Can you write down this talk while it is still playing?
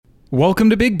Welcome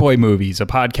to Big Boy Movies, a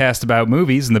podcast about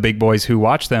movies and the big boys who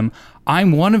watch them.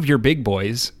 I'm one of your big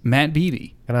boys, Matt Beebe.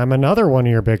 And I'm another one of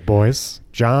your big boys,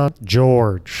 John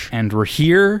George. And we're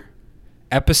here,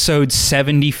 episode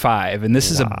 75, and this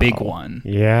is a big one.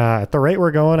 Yeah, at the rate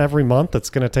we're going every month, it's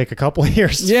going to take a couple of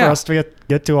years for us to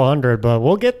get to 100, but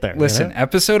we'll get there. Listen,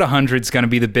 episode 100 is going to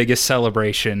be the biggest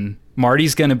celebration.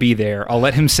 Marty's going to be there. I'll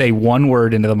let him say one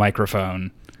word into the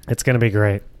microphone. It's going to be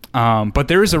great. But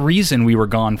there is a reason we were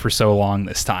gone for so long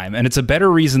this time, and it's a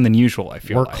better reason than usual, I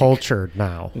feel like. We're cultured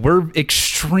now. We're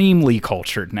extremely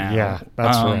cultured now. Yeah,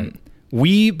 that's right.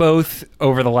 We both,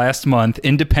 over the last month,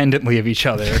 independently of each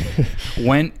other,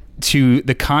 went to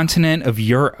the continent of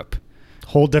Europe.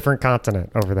 Whole different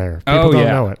continent over there. People don't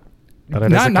know it. But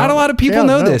Not a lot of people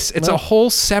know this. It's a whole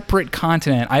separate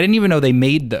continent. I didn't even know they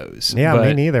made those. Yeah,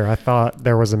 me neither. I thought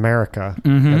there was America,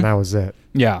 and that was it.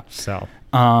 Yeah. So...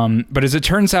 but as it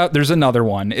turns out, there's another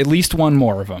one, at least one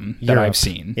more of them that I've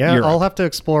seen. Yeah, Europe. I'll have to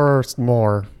explore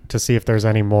more to see if there's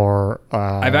any more.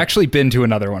 I've actually been to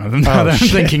another one of them now that I'm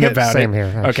thinking about Same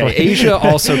here. Okay, Asia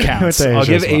also counts. I'll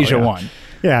give Asia one.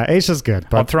 Yeah, Asia's good.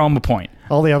 But I'll throw them a point.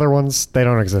 All the other ones, they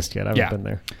don't exist yet. I haven't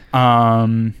been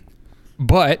there.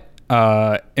 But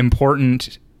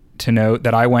important to note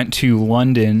that I went to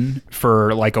London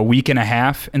for like a week and a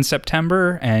half in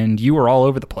September, and you were all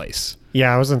over the place.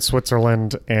 Yeah, I was in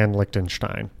Switzerland and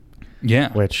Liechtenstein.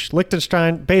 Yeah. Which,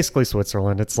 Liechtenstein, basically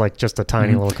Switzerland. It's like just a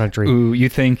tiny little country. Ooh, you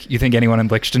think anyone in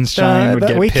Liechtenstein would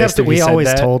get pissed if you said that? We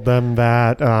always told them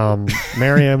that.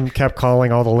 Miriam kept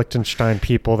calling all the Liechtenstein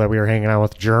people that we were hanging out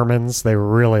with Germans. They were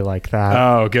really like that.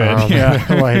 Oh, good.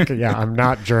 I'm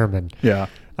not German. Yeah.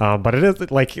 But it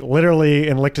is like literally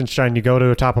in Liechtenstein, you go to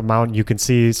the top of a mountain, you can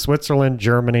see Switzerland,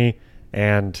 Germany,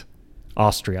 and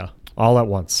Austria all at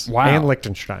once. Wow. And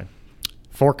Liechtenstein.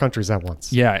 4 countries at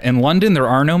once. Yeah, in London there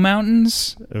are no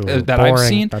mountains that boring. I've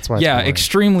seen. That's why it's boring.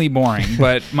 Extremely boring.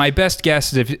 But my best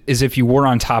guess is if you were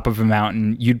on top of a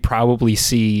mountain, you'd probably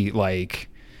see like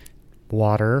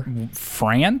water.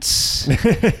 France,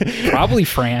 probably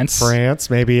France.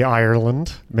 France, maybe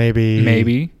Ireland,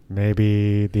 maybe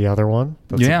the other one.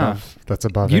 That's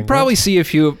above. You'd England. probably see a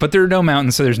few, but there are no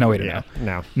mountains, so there's no way to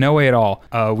know. No way at all.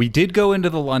 We did go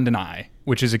into the London Eye,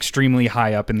 which is extremely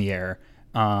high up in the air.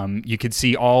 You could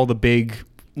see all the big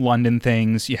London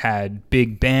things. You had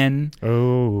Big Ben.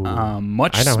 Oh,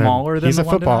 much smaller than the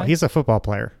London Eye. He's a football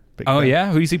player. Big Ben.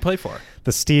 Yeah, who does he play for?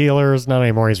 The Steelers. Not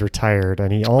anymore. He's retired,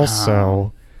 and he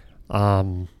also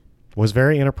was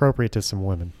very inappropriate to some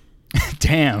women.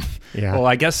 Damn. Yeah. Well,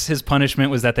 I guess his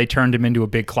punishment was that they turned him into a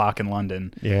big clock in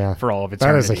London. Yeah. For all of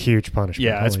eternity. That is a huge punishment.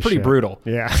 Yeah, it's pretty brutal.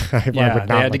 Yeah. They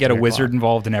had to get a wizard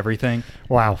involved in everything.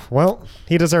 Wow. Well,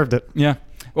 he deserved it. Yeah.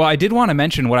 Well, I did want to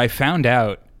mention what I found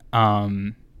out,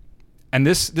 and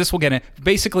this will get in.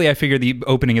 Basically, I figure the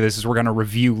opening of this is we're going to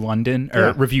review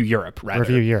review Europe, rather.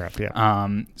 Review Europe, yeah.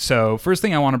 So first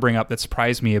thing I want to bring up that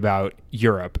surprised me about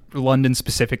Europe, London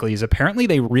specifically, is apparently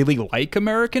they really like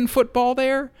American football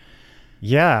there.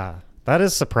 Yeah, that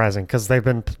is surprising because they've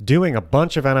been doing a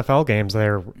bunch of NFL games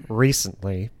there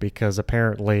recently because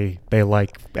apparently they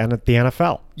like the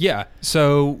NFL. Yeah,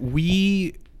 so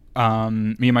me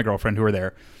and my girlfriend who were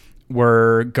there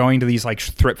were going to these like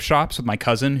thrift shops with my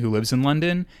cousin who lives in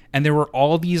London, and there were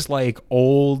all these like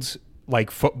old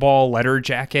like football letter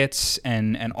jackets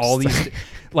and all these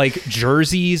like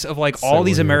jerseys of like all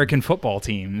these American football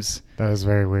teams. That is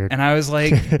very weird. And I was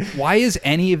like, why is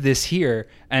any of this here?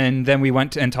 And then we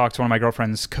went and talked to one of my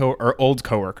girlfriend's old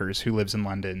coworkers who lives in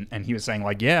London, and he was saying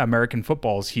like, yeah, American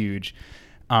football is huge.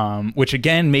 Which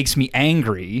again makes me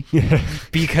angry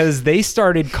because they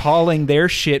started calling their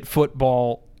shit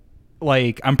football.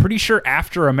 Like, I'm pretty sure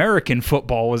after American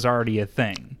football was already a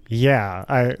thing. Yeah,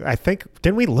 I think,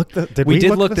 didn't we look we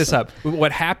did look this up.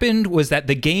 What happened was that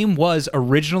the game was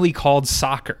originally called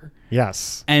soccer.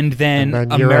 Yes. And then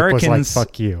Americans was like,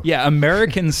 fuck you. Yeah,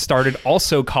 Americans started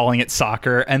also calling it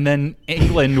soccer, and then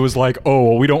England was like, oh,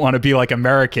 well, we don't want to be like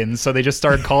Americans, so they just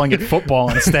started calling it football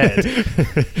instead.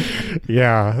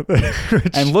 Yeah.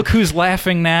 And look who's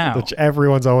laughing now. Which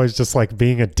everyone's always just like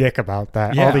being a dick about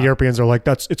that. Yeah. All the Europeans are like,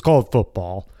 it's called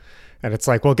football. And it's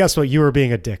like, well, guess what? You were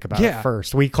being a dick about it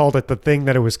first. We called it the thing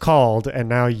that it was called, and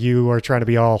now you are trying to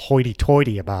be all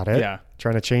hoity-toity about it. Yeah.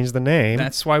 Trying to change the name.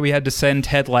 That's why we had to send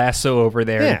Ted Lasso over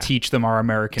there to teach them our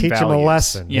American values. Teach them a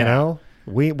lesson, you know?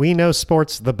 We know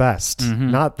sports the best,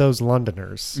 not those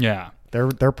Londoners. Yeah.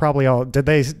 They're probably all... Did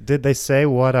they say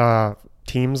what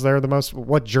teams they're the most...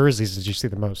 What jerseys did you see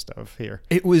the most of here?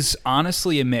 It was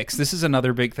honestly a mix. This is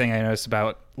another big thing I noticed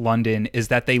about London is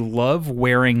that they love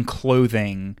wearing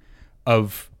clothing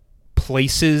of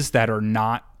places that are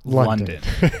not London.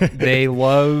 They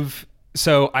love.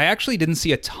 So I actually didn't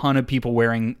see a ton of people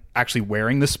wearing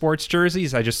the sports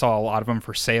jerseys. I just saw a lot of them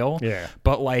for sale. Yeah.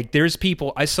 But like, there's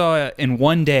people I saw in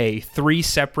one day 3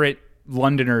 separate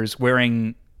Londoners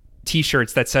wearing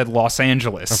T-shirts that said Los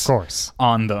Angeles, of course,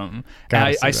 on them.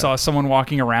 And I saw someone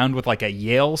walking around with like a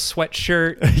Yale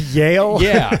sweatshirt. Yale?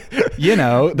 Yeah.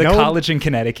 The college in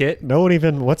Connecticut. No one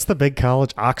even, what's the big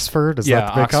college? Oxford? Is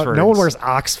that the big college? No one wears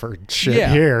Oxford shit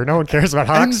here. No one cares about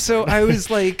Oxford. And so I was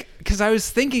like, because I was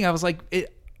thinking, I was like,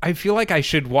 I feel like I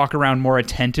should walk around more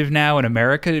attentive now in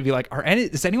America to be like,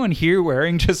 is anyone here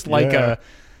wearing just like a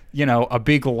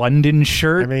big London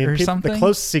shirt or something? The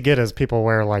closest you get is people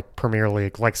wear like Premier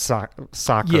League, like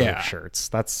soccer shirts.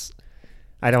 That's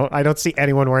I don't see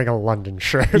anyone wearing a London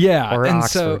shirt or an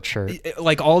Oxford shirt.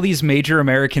 Like all these major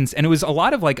Americans, and it was a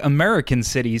lot of like American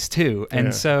cities too.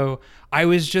 And so I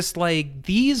was just like,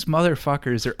 these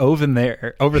motherfuckers are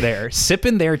over there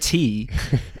sipping their tea.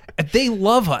 They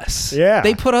love us. Yeah.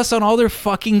 They put us on all their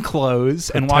fucking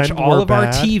clothes and watch all of our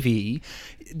TV.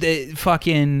 The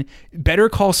fucking Better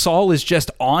Call Saul is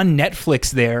just on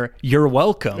Netflix there. You're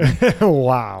welcome.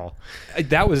 Wow.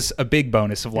 That was a big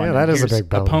bonus of London. Yeah, that is a big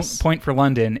bonus. A point for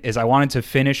London is I wanted to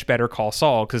finish Better Call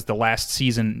Saul because the last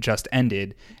season just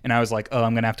ended. And I was like,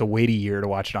 I'm going to have to wait a year to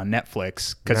watch it on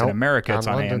Netflix because in America it's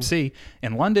on London. AMC.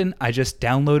 In London, I just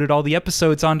downloaded all the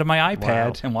episodes onto my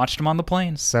iPad and watched them on the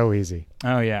plane. So easy.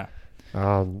 Oh, yeah.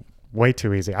 Way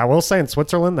too easy. I will say in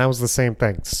Switzerland, that was the same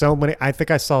thing. I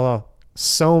think I saw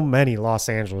so many Los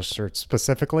Angeles shirts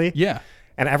specifically. Yeah.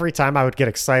 And every time I would get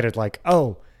excited, like,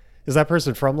 oh, is that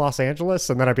person from Los Angeles?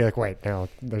 And then I'd be like, wait, no,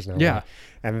 there's no way.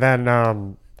 And then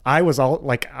I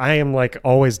am like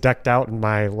always decked out in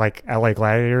my like LA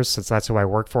Gladiators, since that's who I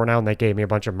work for now, and they gave me a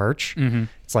bunch of merch. Mm-hmm.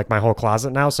 It's like my whole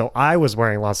closet now. So I was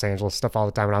wearing Los Angeles stuff all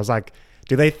the time, and I was like,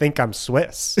 do they think I'm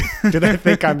Swiss? Do they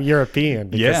think I'm European?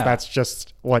 Because that's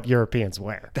just what Europeans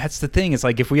wear. That's the thing. It's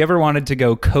like, if we ever wanted to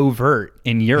go covert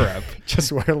in Europe,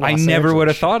 just wear Los I never would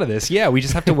have thought of this. Yeah, we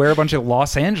just have to wear a bunch of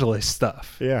Los Angeles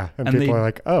stuff. Yeah, and people are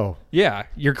like, oh. Yeah,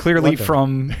 you're clearly London.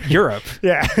 From Europe.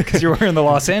 Yeah. Because you're wearing the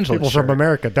Los Angeles People shirt. from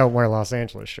America don't wear Los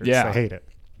Angeles shirts. Yeah. They hate it.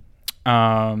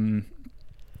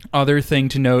 Other thing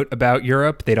to note about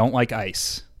Europe, they don't like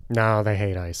ice. No, they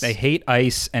hate ice. They hate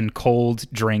ice and cold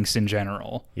drinks in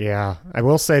general. Yeah. I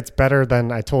will say it's better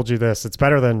than, I told you this, it's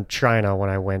better than China when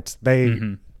I went. They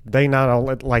not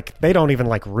only, like, they don't even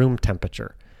like room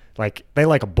temperature. Like, they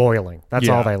like boiling. That's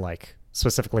all they like,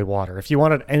 specifically water. If you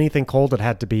wanted anything cold, it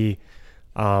had to be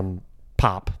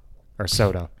pop or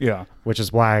soda. Yeah. Which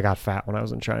is why I got fat when I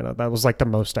was in China. That was like the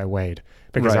most I weighed,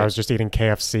 because I was just eating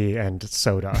KFC and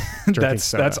soda.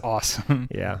 That's awesome.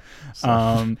 Yeah.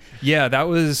 So. Yeah, that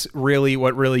was really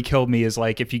what really killed me is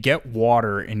like, if you get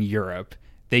water in Europe,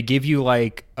 they give you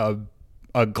like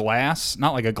a glass,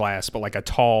 not like a glass, but like a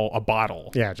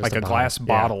bottle. Yeah, just like a bottle. glass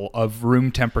bottle of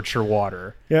room temperature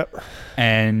water. Yep.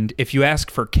 And if you ask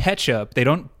for ketchup, they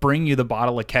don't bring you the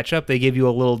bottle of ketchup. They give you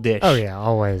a little dish. Oh yeah,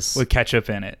 always with ketchup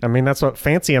in it. I mean, that's what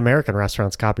fancy American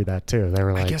restaurants copy that too. They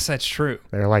were like, I guess that's true.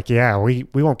 They're like, yeah, we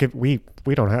won't give we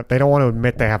don't have. They don't want to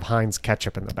admit they have Heinz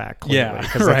ketchup in the back. Clearly,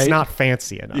 because it's not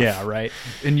fancy enough. Yeah, right.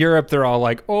 In Europe, they're all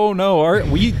like, "Oh no,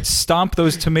 we stomp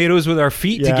those tomatoes with our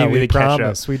feet to give you the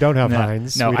promise. ketchup." We don't have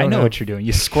Heinz. No, I know what you're doing.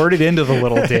 You squirt it into the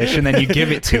little dish and then you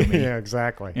give it to me. Yeah,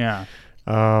 exactly. Yeah.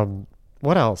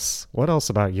 What else? What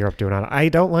else about Europe doing on? I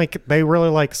don't like. They really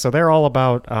like. So they're all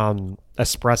about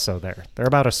espresso. They're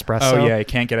about espresso. Oh yeah, you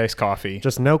can't get iced coffee.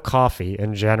 Just no coffee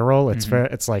in general. It's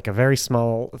it's like a very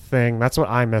small thing. That's what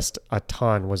I missed a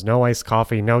ton. Was no iced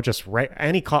coffee. No, just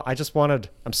any coffee. I just wanted.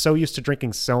 I'm so used to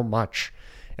drinking so much,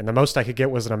 and the most I could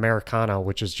get was an Americano,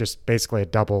 which is just basically a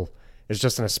double. It's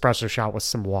just an espresso shot with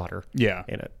some water. Yeah.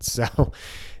 In it. So.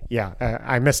 Yeah,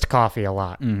 I missed coffee a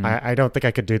lot. I don't think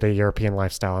I could do the European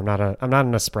lifestyle. I'm not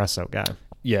an espresso guy.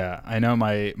 Yeah, I know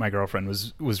my girlfriend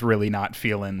was really not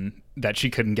feeling that she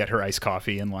couldn't get her iced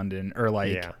coffee in London, or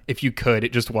like if you could,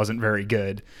 it just wasn't very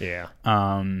good. Yeah.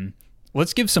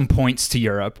 Let's give some points to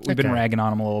Europe. We've been ragging on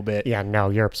them a little bit. Yeah, no,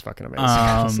 Europe's fucking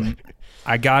amazing.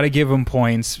 I gotta give them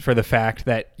points for the fact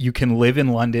that you can live in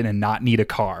London and not need a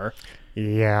car.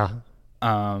 Yeah.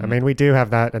 I mean, we do have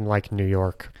that in like New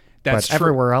York. That's but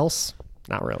everywhere else,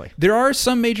 not really. There are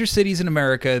some major cities in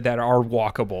America that are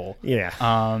walkable. Yeah.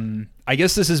 I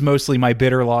guess this is mostly my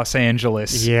bitter Los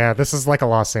Angeles. Yeah, this is like a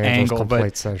Los Angeles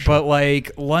complete session. But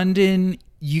like London,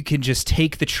 you can just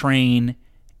take the train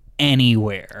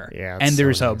anywhere. Yeah. And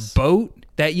there's a boat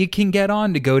that you can get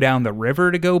on to go down the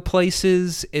river to go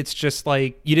places. It's just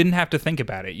like you didn't have to think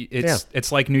about it.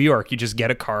 It's like New York. You just get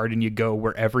a card and you go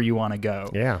wherever you want to go.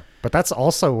 Yeah, but that's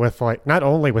also with like not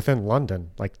only within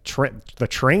London, like the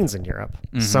trains in Europe,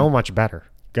 so much better.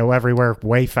 Go everywhere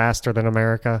way faster than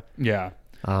America. Yeah,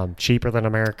 cheaper than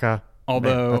America.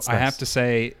 Although I have to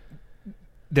say,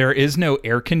 there is no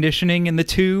air conditioning in the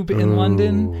tube in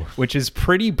London, which is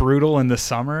pretty brutal in the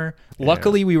summer. Yeah.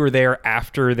 Luckily, we were there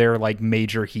after their like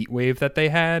major heat wave that they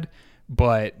had,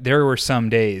 but there were some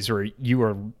days where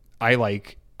I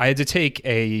had to take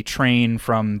a train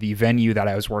from the venue that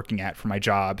I was working at for my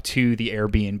job to the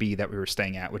Airbnb that we were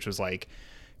staying at, which was like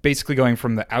basically going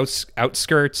from the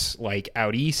outskirts, like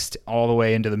out east, all the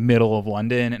way into the middle of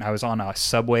London. And I was on a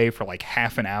subway for like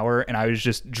half an hour, and I was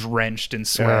just drenched in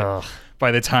sweat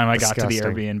by the time I got to the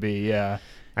Airbnb. Yeah,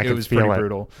 it was pretty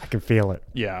brutal. I can feel it.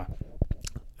 Yeah.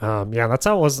 Yeah, that's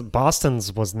how it was.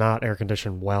 Boston's was not air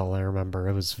conditioned well, I remember.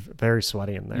 It was very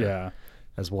sweaty in there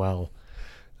as well.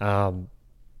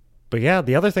 But yeah,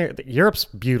 the other thing, Europe's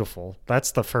beautiful.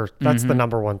 That's the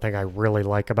number one thing I really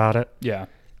like about it. Yeah.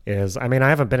 I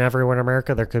haven't been everywhere in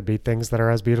America. There could be things that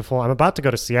are as beautiful. I'm about to go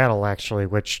to Seattle, actually,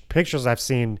 which pictures I've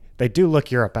seen, they do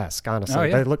look Europe-esque, honestly. Oh,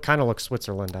 yeah? They kind of look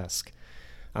Switzerland-esque.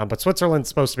 But Switzerland's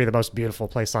supposed to be the most beautiful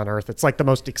place on earth. It's like the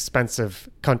most expensive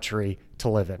country to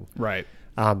live in. Right.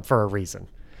 For a reason.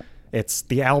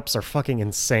 The Alps are fucking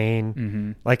insane.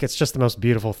 Mm-hmm. Like, it's just the most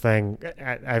beautiful thing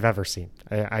I've ever seen.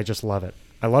 I just love it.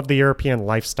 I love the European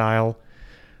lifestyle.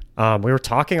 We were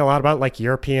talking a lot about like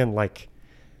European,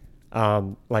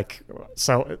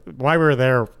 so while we were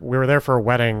there for a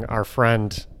wedding. Our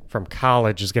friend from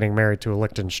college is getting married to a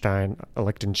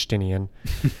Liechtensteinian.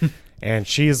 And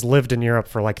she's lived in Europe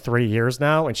for like 3 years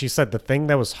now. And she said the thing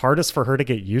that was hardest for her to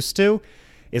get used to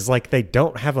is like they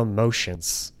don't have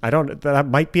emotions. That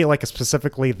might be like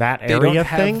specifically that area thing. They don't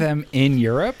have them in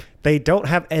Europe? They don't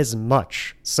have as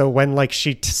much. So when like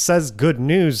she says good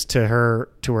news to her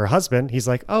husband, he's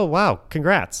like, "Oh wow,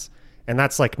 congrats." And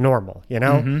that's like normal, you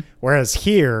know? Mm-hmm. Whereas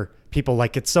here, people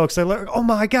like get so excited, like, "Oh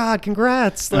my God,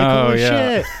 congrats." Like, holy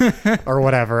shit. Or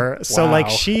whatever. So like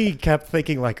she kept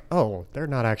thinking like, "Oh, they're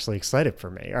not actually excited for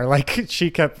me." Or like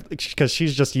because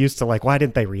she's just used to like, why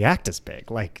didn't they react as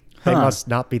big? Like they must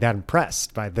not be that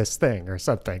impressed by this thing or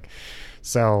something.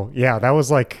 So yeah, that was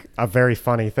like a very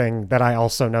funny thing that I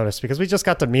also noticed because we just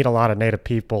got to meet a lot of native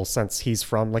people since he's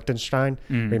from Liechtenstein.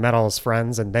 We met all his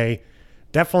friends and they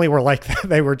definitely were like that.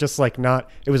 They were just like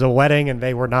it was a wedding and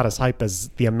they were not as hype as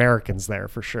the Americans there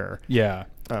for sure. Yeah.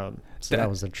 So that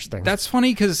was interesting. That's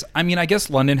funny because, I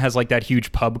guess London has like that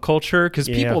huge pub culture because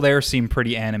people there seem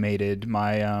pretty animated.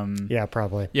 Yeah,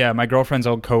 probably. Yeah, my girlfriend's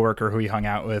old coworker who he hung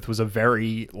out with was a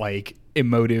very like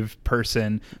emotive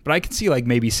person. But I could see like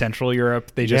maybe Central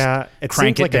Europe, they just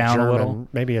crank it down a little.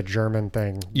 Maybe a German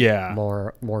thing. Yeah.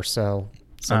 More so.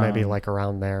 So maybe like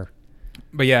around there.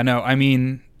 But yeah, no,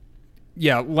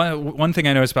 yeah, one thing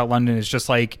I noticed about London is just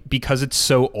like because it's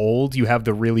so old, you have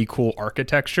the really cool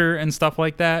architecture and stuff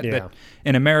like that. Yeah. That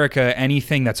in America,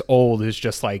 anything that's old is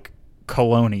just like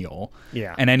colonial.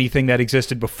 Yeah. And anything that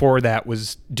existed before that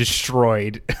was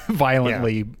destroyed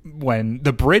violently when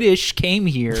the British came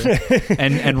here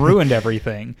and ruined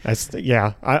everything.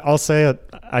 I'll say it.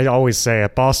 I always say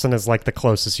it. Boston is like the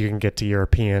closest you can get to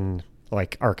European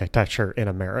like architecture in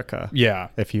America. Yeah.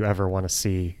 If you ever want to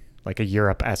see like a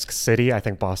Europe-esque city, I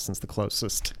think Boston's the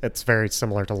closest. It's very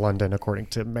similar to London, according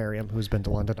to Miriam, who's been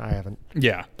to London. I haven't.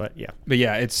 Yeah. But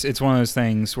yeah. It's one of those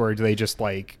things where they just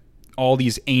like all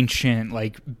these ancient,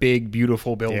 like big,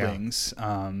 beautiful buildings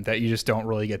that you just don't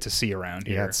really get to see around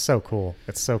here. Yeah, it's so cool.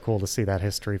 It's so cool to see that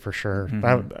history for sure.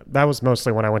 Mm-hmm. That was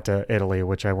mostly when I went to Italy,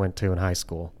 which I went to in high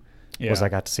school. Was I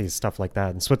got to see stuff like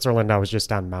that. In Switzerland, I was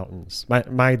just on mountains.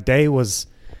 My day was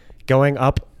going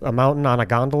up a mountain on a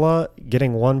gondola,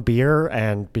 getting one beer,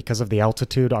 and because of the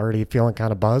altitude, already feeling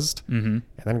kind of buzzed, and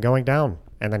then going down,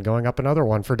 and then going up another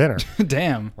one for dinner.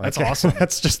 Damn, that's awesome.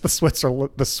 That's just the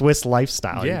Swiss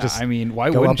lifestyle. Yeah, you just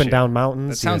why go wouldn't up and you? down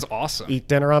mountains? That sounds awesome. Eat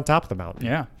dinner on top of the mountain.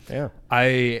 Yeah.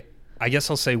 I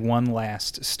guess I'll say one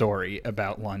last story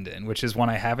about London, which is one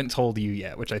I haven't told you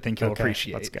yet, which I think you'll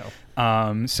appreciate. Let's go.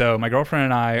 So my girlfriend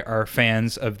and I are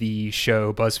fans of the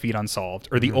show BuzzFeed Unsolved,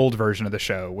 or the old version of the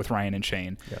show with Ryan and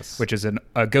Shane, which is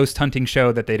a ghost hunting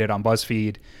show that they did on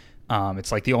BuzzFeed.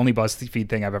 It's like the only BuzzFeed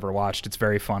thing I've ever watched. It's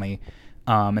very funny.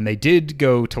 And they did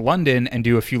go to London and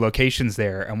do a few locations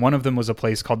there. And one of them was a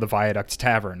place called the Viaduct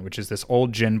Tavern, which is this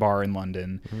old gin bar in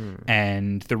London.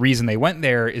 And the reason they went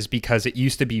there is because it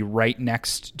used to be right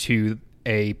next to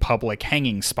a public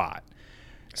hanging spot.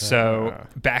 So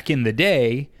back in the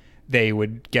day, they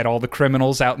would get all the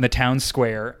criminals out in the town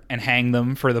square and hang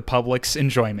them for the public's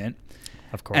enjoyment.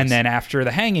 Of course. And then after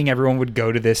the hanging, everyone would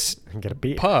go to this and get a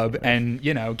beer. pub and,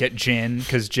 get gin,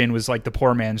 because gin was like the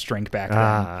poor man's drink back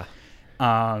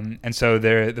then. And so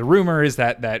the rumor is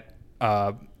that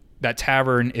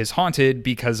tavern is haunted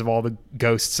because of all the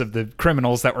ghosts of the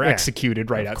criminals that were executed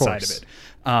right outside of it.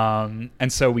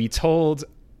 And so we told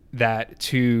that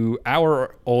to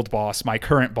our old boss, my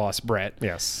current boss, Brett.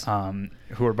 Yes.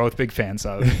 Who we're both big fans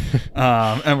of.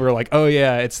 And we were like, oh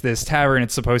yeah, it's this tavern.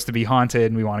 It's supposed to be haunted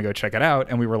and we want to go check it out.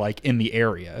 And we were like in the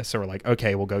area. So we're like,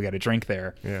 okay, we'll go get a drink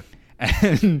there. Yeah.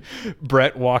 And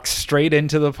Brett walks straight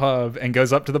into the pub and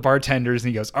goes up to the bartenders and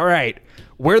he goes, all right,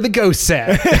 where the ghosts at?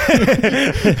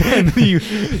 And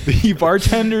the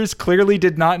bartenders clearly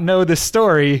did not know the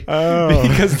story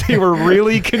because they were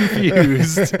really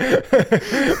confused.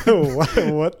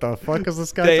 What the fuck is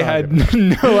this guy They talking had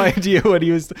about? no idea what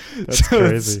he was. That's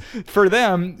crazy. For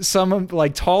them, some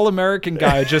like tall American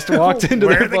guy just walked into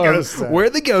Where the the pub. ghosts at? Where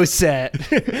the ghosts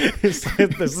at? Is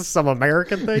this some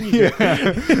American thing?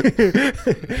 Yeah.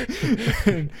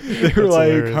 They were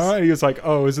like, hilarious. huh? He was like,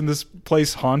 oh, isn't this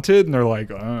place haunted? And they're like,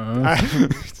 What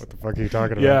the fuck are you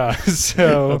talking about? yeah.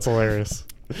 So That's hilarious.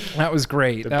 that was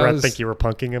great. Did That Brett was, think you were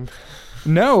punking him?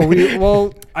 No,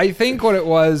 I think what it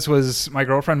was my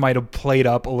girlfriend might have played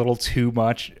up a little too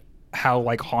much how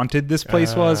like haunted this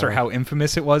place was, or how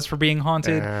infamous it was for being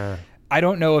haunted. I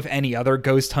don't know if any other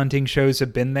ghost hunting shows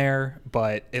have been there,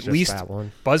 but at least that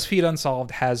one. BuzzFeed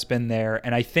Unsolved has been there.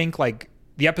 And I think like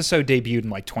the episode debuted in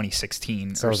like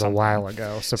 2016. So it or was something. a while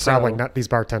ago. So probably not these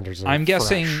bartenders. I'm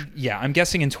guessing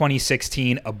in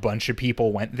 2016, a bunch of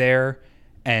people went there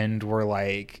and were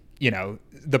like,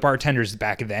 the bartenders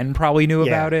back then probably knew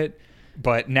about it.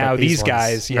 But now these ones,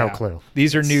 guys, no clue.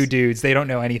 These are new dudes. They don't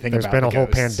know anything There's about been a the whole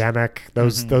ghosts. pandemic.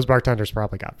 Those bartenders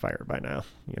probably got fired by now.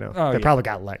 They probably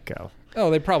got let go. Oh,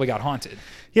 they probably got haunted.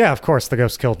 Yeah, of course the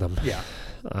ghost killed them. Yeah.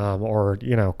 Or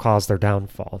caused their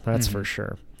downfall. That's for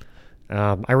sure.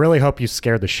 I really hope you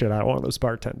scared the shit out of one of those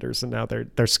bartenders, and now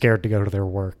they're scared to go to their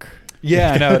work.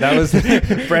 Yeah, no, that was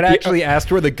Brett actually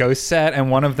asked where the ghosts sat, and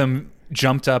one of them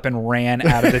jumped up and ran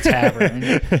out of the tavern.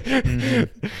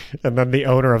 And then the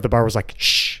owner of the bar was like,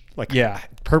 shh, Yeah.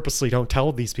 purposely don't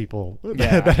tell these people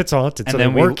Yeah. that it's haunted. And so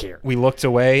then they work here. we looked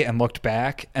away and looked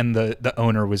back, and the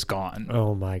owner was gone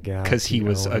Oh my God. because he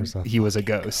was a ghost.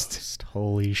 Ghost.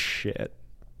 Holy shit.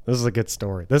 This is a good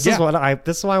story. This is why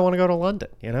I want to go to London,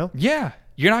 Yeah,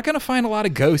 you're not gonna find a lot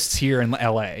of ghosts here in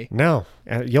LA. No,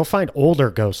 you'll find older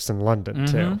ghosts in London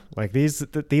too. Like these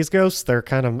ghosts, they're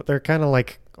kind of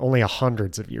like only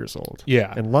hundreds of years old.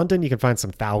 Yeah. In London, you can find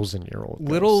some 1,000-year-old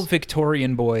ghosts. Little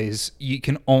Victorian boys you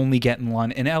can only get in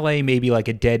London. In LA, maybe like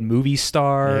a dead movie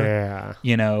star. Yeah.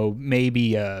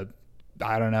 Maybe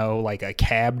I don't know, like a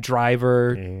cab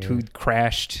driver who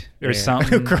crashed or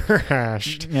something.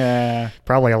 Crashed. Yeah.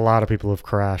 Probably a lot of people have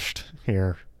crashed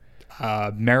here.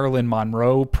 Marilyn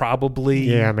Monroe, probably.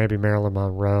 Yeah, maybe Marilyn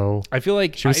Monroe. I feel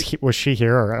like Was she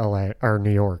here or LA or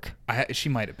New York? she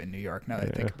might have been New York now that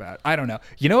I think about it. I don't know.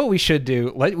 You know what we should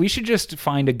do? We should just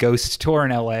find a ghost tour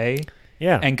in LA.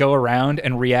 Yeah. And go around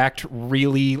and react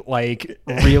really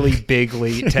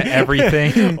bigly to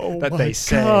everything that they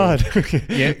say. God.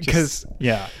 Yeah, because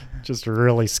just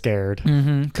really scared.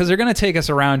 Because they're gonna take us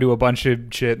around to a bunch of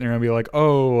shit, and they're gonna be like,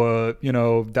 "Oh,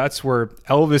 that's where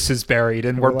Elvis is buried,"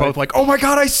 and we're both like, "Oh my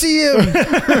God, I see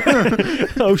him!"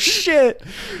 Oh shit,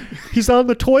 he's on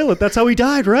the toilet. That's how he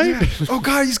died, right? Yeah. Oh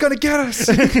God, he's gonna get us.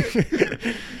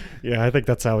 Yeah, I think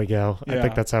that's how we go. Yeah. I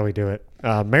think that's how we do it.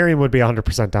 Miriam would be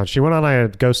 100% down. She went on a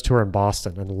ghost tour in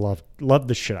Boston and loved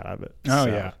the shit out of it. Oh,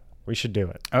 So yeah. we should do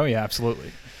it. Oh yeah,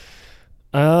 absolutely.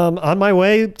 On my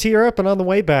way to Europe and on the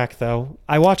way back, though,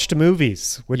 I watched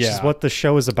movies, which is what the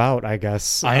show is about, I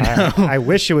guess. I know. I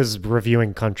wish it was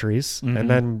reviewing countries, and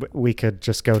then we could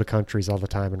just go to countries all the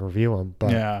time and review them.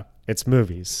 But Yeah. it's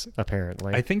movies,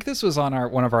 apparently. I think this was on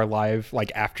one of our live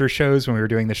after shows when we were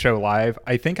doing the show live.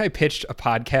 I think I pitched a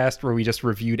podcast where we just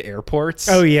reviewed airports.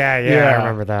 Oh yeah, I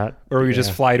remember that. Or we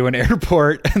just fly to an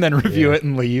airport and then review it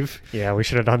and leave. Yeah, we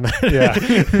should have done that.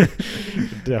 Yeah.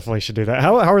 Definitely should do that.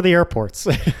 How are the airports?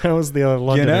 How was the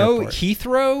London airport?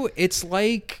 Heathrow, it's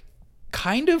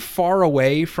kind of far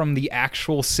away from the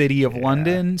actual city of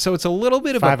London, so it's a little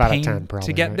bit of 5 a out of pain 10 probably,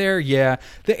 to get right? there. Yeah,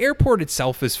 the airport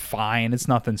itself is fine; it's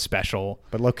nothing special.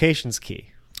 But location's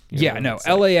key.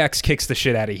 LAX kicks the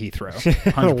shit out of Heathrow.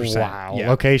 100%. Wow. Yeah.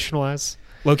 Location wise.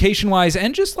 location wise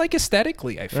and just like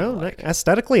aesthetically. I feel like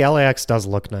aesthetically, LAX does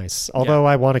look nice. Although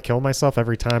I want to kill myself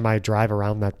every time I drive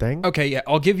around that thing. Okay, yeah,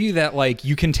 I'll give you that. Like,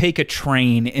 you can take a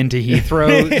train into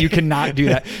Heathrow. You cannot do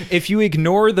that if you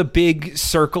ignore the big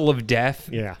circle of death.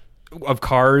 Yeah. Of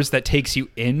cars that takes you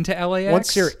into LAX.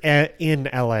 Once you're in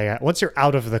LAX, once you're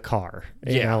out of the car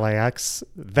in LAX,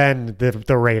 then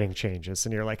the rating changes,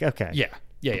 and you're like, okay,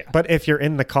 yeah. But if you're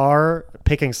in the car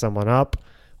picking someone up,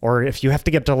 or if you have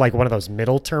to get to like one of those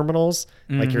middle terminals,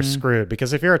 like you're screwed.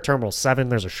 Because if you're at Terminal 7,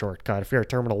 there's a shortcut. If you're at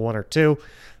Terminal 1 or 2,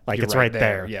 like you're it's right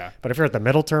there. Yeah. But if you're at the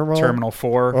middle terminal, Terminal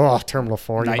 4, Terminal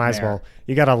 4, nightmare. You might as well.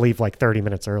 You got to leave like 30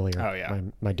 minutes earlier. Oh yeah,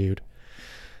 my dude.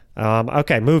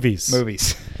 Okay, movies.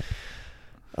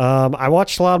 I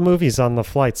watched a lot of movies on the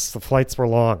flights. The flights were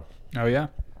long. Oh, yeah?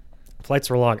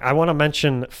 Flights were long. I want to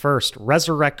mention first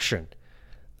Resurrection.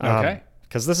 Okay.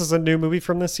 Because this is a new movie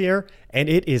from this year, and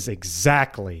it is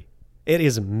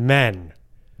Men,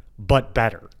 but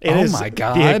better. It is my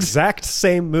God. The exact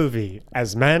same movie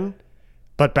as Men,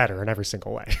 but better in every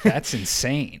single way. That's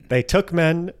insane. They took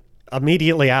Men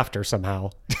immediately after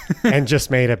somehow and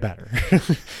just made it better.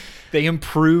 They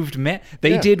improved Men.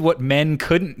 They did what Men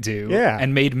couldn't do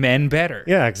and made Men better.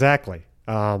 Yeah, exactly.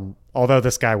 Although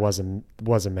this guy was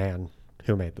a man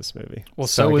who made this movie. Well,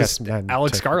 so was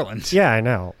Alex Garland. Yeah, I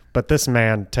know. But this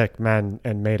man took Men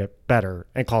and made it better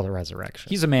and called it Resurrection.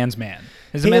 He's a man's man.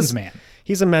 He's a men's man.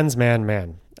 He's a men's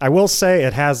man. I will say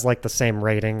it has like the same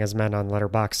rating as Men on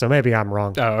Letterboxd, so maybe I'm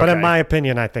wrong. Oh, okay. But in my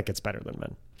opinion, I think it's better than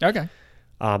Men. Okay.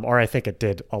 Or I think it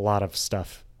did a lot of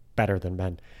stuff better than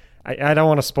Men. I don't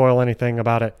want to spoil anything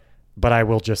about it, but I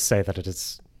will just say that it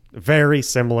is very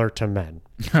similar to Men.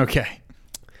 Okay.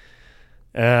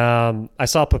 I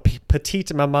saw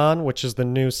Petite Maman, which is the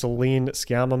new Celine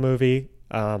Sciamma movie,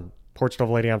 Portrait of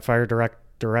a Lady on Fire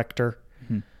director.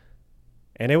 Mm-hmm.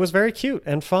 And it was very cute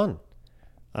and fun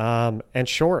and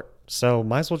short. So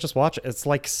might as well just watch it. It's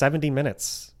like 70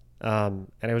 minutes.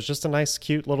 And it was just a nice,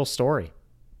 cute little story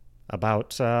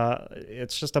about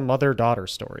it's just a mother-daughter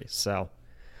story. So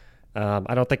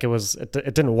I don't think it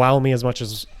didn't wow me as much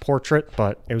as Portrait,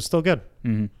 but it was still good.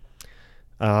 Mm-hmm.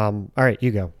 All right,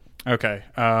 you go. Okay.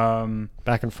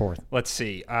 Back and forth. Let's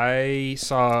see. I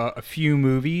saw a few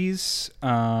movies.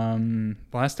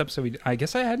 Last episode, I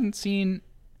guess I hadn't seen.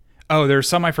 Oh, there's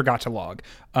some I forgot to log.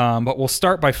 But we'll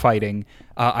start by fighting.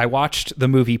 I watched the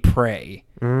movie Prey.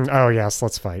 Oh yes,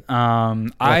 let's fight.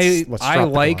 I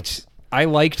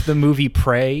liked the movie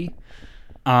Prey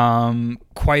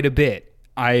quite a bit.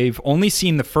 I've only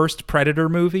seen the first Predator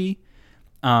movie.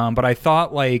 But I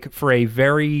thought, like, for a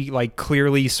very, like,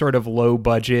 clearly sort of low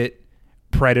budget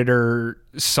Predator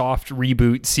soft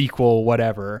reboot sequel,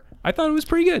 whatever, I thought it was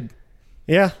pretty good.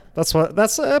 Yeah, that's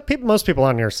most people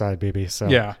on your side, BB. So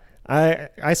yeah,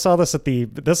 I saw this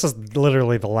this is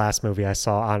literally the last movie I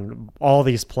saw on all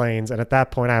these planes, and at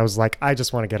that point I was like, I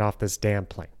just want to get off this damn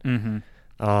plane.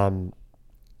 Mm-hmm.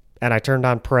 And I turned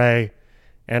on Prey.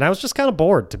 And I was just kind of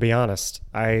bored, to be honest.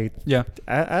 I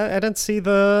didn't see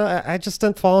I just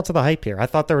didn't fall into the hype here. I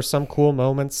thought there were some cool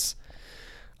moments.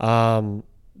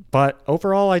 But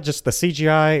overall, the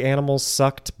CGI animals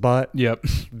sucked, but yep.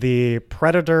 The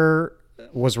Predator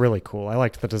was really cool. I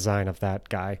liked the design of that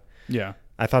guy. Yeah.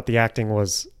 I thought the acting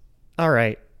was all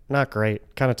right, not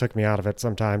great. Kind of took me out of it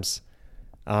sometimes.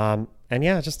 And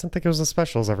yeah, I just didn't think it was as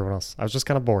special as everyone else. I was just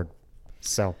kind of bored.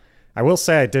 So I will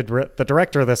say the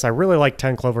director of this, I really like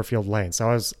 10 Cloverfield Lane, so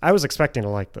I was expecting to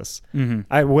like this. Mm-hmm.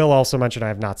 I will also mention I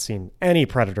have not seen any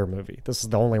Predator movie. This is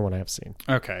the only one I have seen.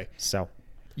 Okay. So.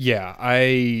 Yeah,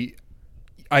 I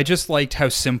just liked how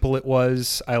simple it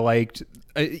was. I liked,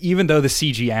 even though the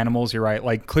CG animals, you're right,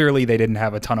 like clearly they didn't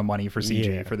have a ton of money for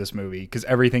CG for this movie, because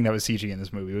everything that was CG in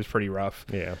this movie was pretty rough.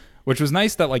 Yeah. Which was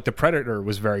nice that like the Predator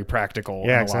was very practical in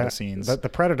a lot of scenes. The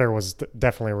Predator was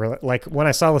definitely really, like when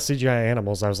I saw the CGI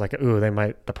animals, I was like, ooh,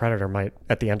 the Predator might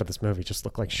at the end of this movie just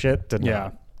look like shit. Didn't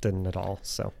at all.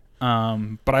 So.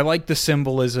 But I like the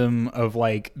symbolism of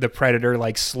like the Predator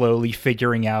like slowly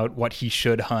figuring out what he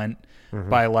should hunt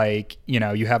by like,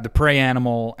 you have the prey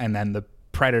animal and then the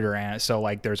predator. So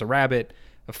like there's a rabbit,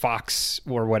 a fox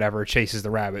or whatever chases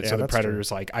the rabbit. So the Predator's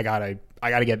true. Like, I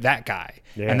gotta get that guy.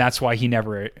 Yeah. And that's why he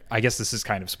never, I guess this is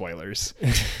kind of spoilers,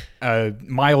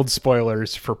 mild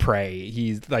spoilers for Prey.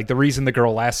 He's like, the reason the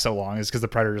girl lasts so long is because the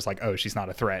Predator's like, oh, she's not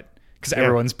a threat. Because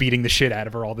everyone's beating the shit out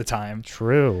of her all the time.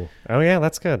 True. Oh yeah,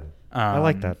 that's good. I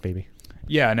like that, baby.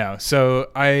 Yeah, no. So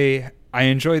I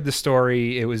enjoyed the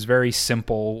story. It was very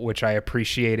simple, which I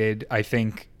appreciated. I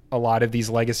think a lot of these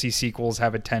legacy sequels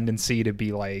have a tendency to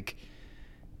be like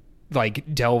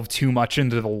delve too much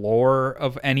into the lore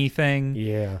of anything.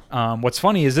 Yeah. What's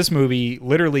funny is this movie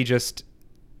literally just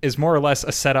is more or less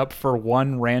a setup for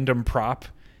one random prop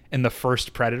in the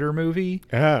first Predator movie.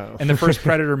 Oh. In the first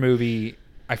Predator movie,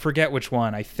 I forget which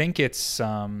one. I think it's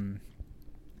Carl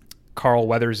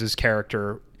Weathers'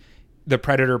 character. The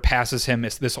Predator passes him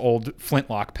this old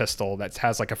flintlock pistol that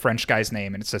has like a French guy's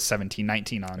name, and it says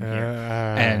 1719 on here.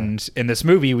 And in this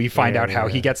movie, we find out how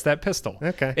he gets that pistol.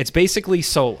 Okay. It's basically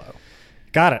Solo.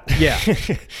 Got it. Yeah.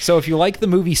 So if you like the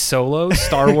movie Solo,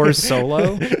 Star Wars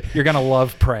Solo, you're going to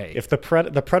love Prey. If the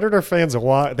Predator fans,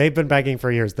 they've been begging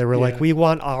for years. They were like, we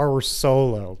want our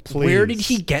Solo, please. Where did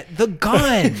he get the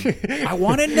gun? I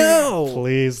want to know.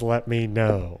 Please let me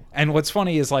know. And what's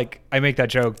funny is, like, I make that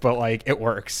joke, but, like, it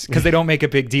works because they don't make a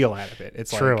big deal out of it.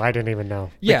 It's true. Like, I didn't even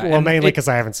know. Yeah. Well, mainly because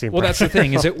I haven't seen Well, that's the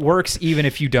thing, is it works even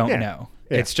if you don't know.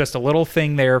 Yeah. It's just a little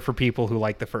thing there for people who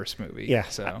like the first movie. Yeah.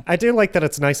 So I do like that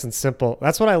it's nice and simple.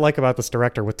 That's what I like about this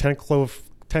director with 10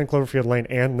 Cloverfield Lane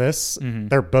and this. Mm-hmm.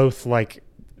 They're both like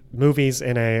movies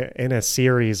in a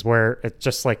series where it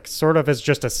just like sort of is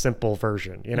just a simple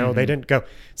version. You know, Mm-hmm. they didn't go.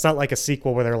 It's not like a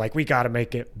sequel where they're like, we got to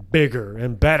make it bigger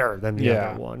and better than the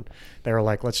other one. They were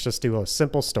like, let's just do a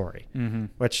simple story,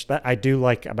 which I do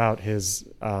like about his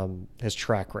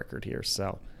track record here.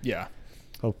 So yeah.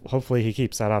 Hopefully he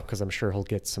keeps that up because I'm sure he'll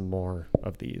get some more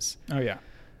of these. Oh yeah.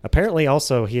 Apparently,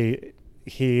 also he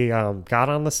got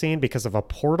on the scene because of a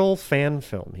Portal fan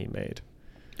film he made.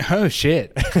 Oh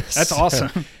shit, that's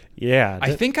awesome. Yeah,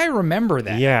 I think I remember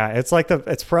that. Yeah, it's like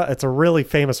it's a really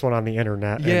famous one on the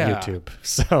internet and YouTube.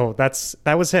 So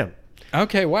that was him.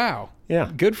 Okay, wow. Yeah,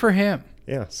 good for him.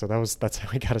 Yeah, so that's how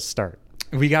he got to start.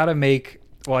 We got to make.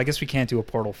 Well, I guess we can't do a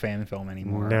Portal fan film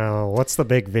anymore. No, what's the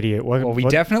big video? We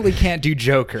definitely can't do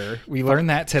Joker. We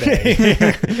learned that today.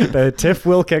 The TIFF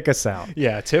will kick us out.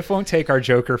 Yeah, TIFF won't take our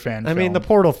Joker fan film. I mean, the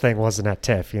Portal thing wasn't at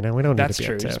TIFF. You know, we don't need That's to be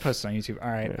true. at TIFF. Just post it on YouTube.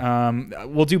 All right.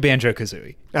 We'll do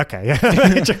Banjo-Kazooie. Okay, yeah.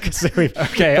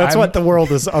 Banjo-Kazooie. Okay, that's what the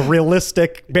world is, a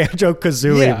realistic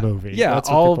Banjo-Kazooie movie. Yeah,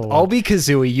 that's what I'll be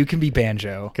Kazooie, you can be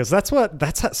Banjo. Because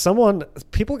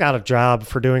people got a job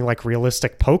for doing like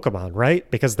realistic Pokemon, right?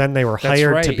 Because then they were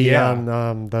hired to be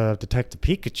on the Detective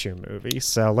Pikachu movie.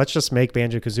 So let's just make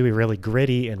Banjo-Kazooie really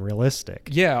gritty and realistic.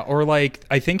 Yeah, or like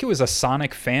I think it was a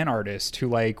Sonic fan artist who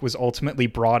like was ultimately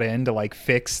brought in to like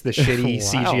fix the shitty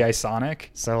CGI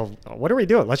Sonic. So what are we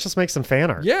doing? Let's just make some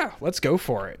fan art. Yeah, let's go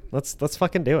for it. Let's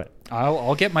fucking do it.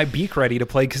 I'll get my beak ready to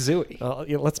play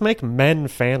Kazooie. Let's make Men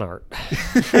fan art.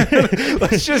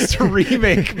 Let's just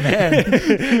remake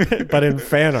Men, but in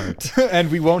fan art, and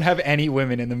we won't have any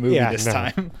women in the movie this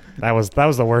time. That was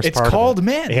the worst part. It's called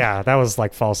Men. Yeah, that was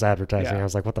like false advertising. Yeah. I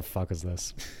was like, what the fuck is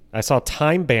this? I saw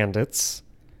Time Bandits,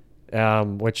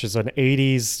 which is an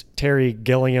 80s Terry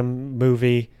Gilliam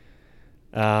movie.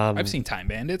 I've seen Time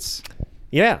Bandits.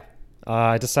 Yeah.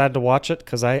 I decided to watch it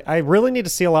because I really need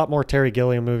to see a lot more Terry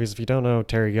Gilliam movies. If you don't know,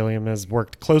 Terry Gilliam has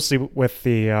worked closely with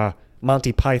the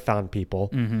Monty Python people.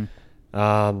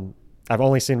 Mm-hmm. I've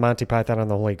only seen Monty Python and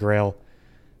the Holy Grail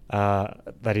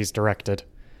that he's directed.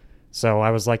 So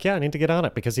I was like, yeah, I need to get on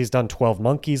it because he's done 12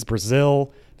 Monkeys,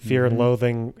 Brazil, Fear and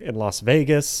Loathing in Las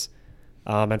Vegas.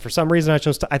 And for some reason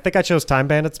I think I chose Time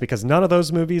Bandits because none of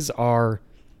those movies are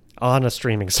on a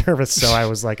streaming service. So I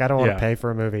was like, I don't want to pay for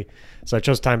a movie. So I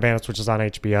chose Time Bandits, which is on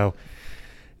HBO.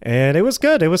 And it was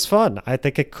good. It was fun. I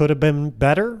think it could have been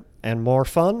better and more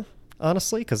fun,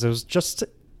 honestly, because it was just,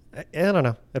 I don't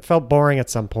know. It felt boring at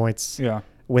some points. Yeah.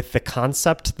 With the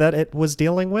concept that it was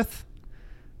dealing with,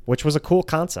 which was a cool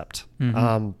concept.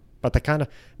 Mm-hmm. But the kind of,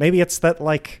 maybe it's that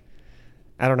like,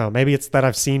 I don't know. Maybe it's that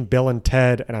I've seen Bill and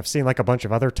Ted and I've seen like a bunch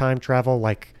of other time travel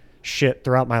like shit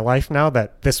throughout my life now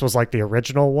that this was like the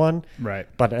original one. Right.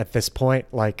 But at this point,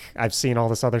 like I've seen all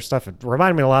this other stuff. It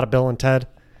reminded me a lot of Bill and Ted,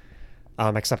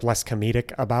 except less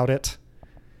comedic about it.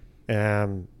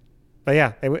 But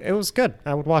yeah, it was good.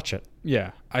 I would watch it.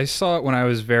 Yeah. I saw it when I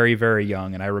was very, very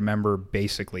young, and I remember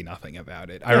basically nothing about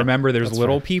it. I remember there's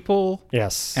little people.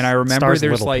 Yes. And I remember Stars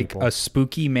there's little like people. a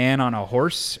spooky man on a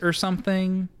horse or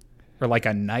something. Or like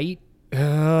a knight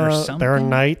or something. There are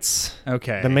knights.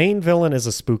 Okay. The main villain is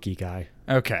a spooky guy.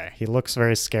 Okay. He looks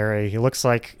very scary. He looks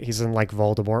like he's in like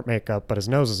Voldemort makeup, but his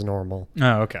nose is normal.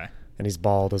 Oh, okay. And he's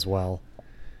bald as well.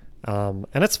 And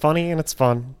it's funny and it's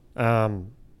fun.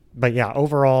 But yeah,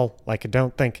 overall, like I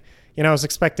don't think, I was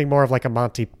expecting more of like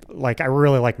a I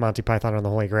really like Monty Python and the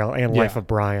Holy Grail and Life of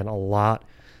Brian a lot.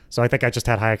 So I think I just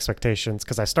had high expectations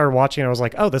because I started watching and I was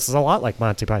like, oh, this is a lot like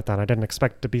Monty Python. I didn't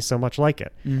expect it to be so much like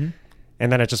it. Mm-hmm.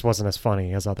 And then it just wasn't as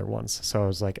funny as other ones. So I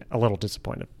was like a little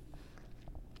disappointed.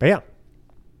 But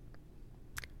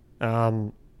yeah.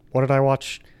 What did I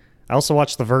watch? I also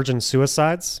watched The Virgin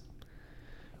Suicides,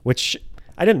 which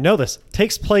I didn't know this.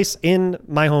 Takes place in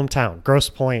my hometown, Grosse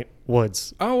Pointe,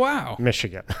 Woods, Oh, wow.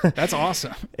 Michigan. That's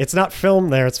awesome. It's not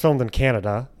filmed there. It's filmed in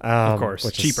Canada. Of course.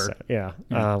 Which Cheaper.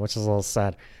 Is, which is a little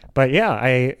sad. But yeah,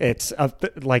 it's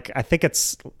like, I think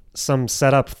it's some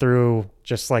setup through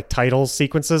just like title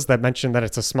sequences that mention that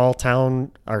it's a small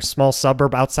town or small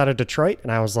suburb outside of Detroit.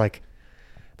 And I was like,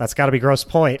 that's got to be Grosse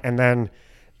Pointe. And then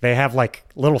they have like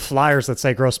little flyers that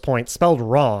say Grosse Pointe, spelled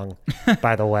wrong,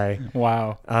 by the way.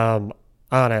 Wow.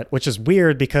 On it, which is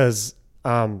weird because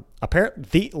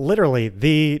apparently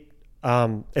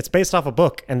it's based off a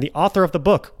book, and the author of the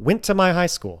book went to my high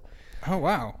school. Oh,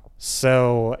 wow.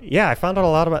 So yeah, I found out a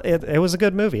lot about it. It was a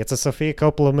good movie. It's a Sofia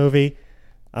Coppola movie.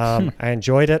 I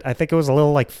enjoyed it. I think it was a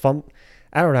little like fun.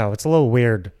 I don't know. It's a little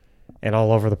weird and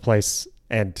all over the place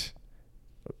and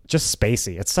just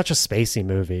spacey. It's such a spacey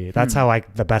movie. That's how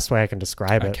the best way I can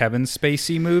describe it. Kevin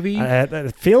Spacey movie?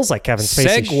 It feels like Kevin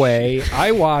Spacey. Segue.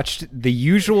 I watched The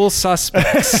Usual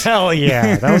Suspects. Hell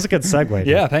yeah. That was a good segue.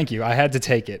 Yeah, thank you. I had to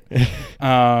take it.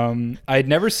 I'd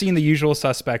never seen The Usual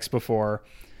Suspects before.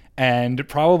 And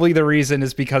probably the reason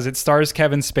is because it stars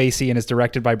Kevin Spacey and is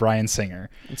directed by Bryan Singer.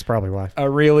 That's probably why. A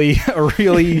really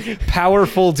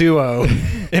powerful duo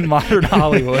in modern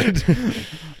Hollywood.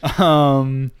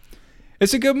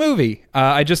 It's a good movie.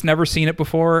 I just never seen it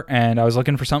before, and I was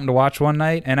looking for something to watch one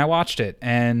night, and I watched it.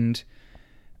 And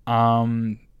I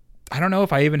don't know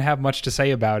if I even have much to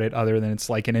say about it other than it's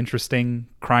like an interesting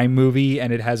crime movie,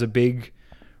 and it has a big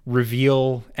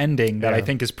reveal ending that I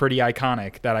think is pretty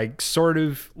iconic, that I sort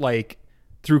of like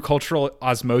through cultural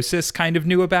osmosis kind of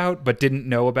knew about, but didn't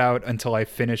know about until I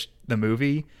finished the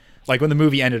movie. Like when the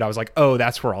movie ended, I was like, oh,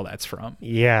 that's where all that's from.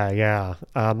 Yeah.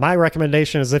 My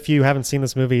recommendation is if you haven't seen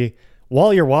this movie,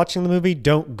 while you're watching the movie,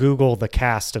 don't Google the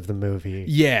cast of the movie.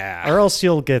 Yeah. Or else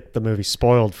you'll get the movie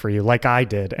spoiled for you like I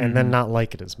did and then not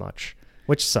like it as much,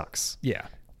 which sucks. Yeah.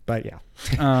 But yeah.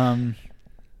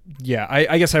 Yeah,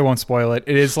 I guess I won't spoil it.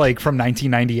 It is like from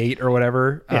 1998 or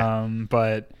whatever. Yeah.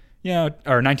 But, you know,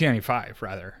 or 1995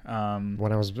 rather.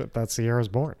 That's the year I was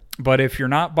born. But if you're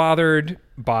not bothered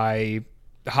by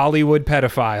Hollywood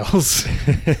pedophiles,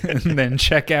 then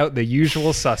check out The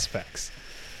Usual Suspects.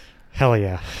 Hell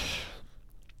yeah.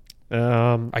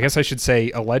 I guess I should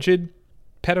say alleged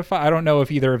pedophile. I don't know if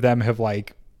either of them have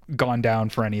like gone down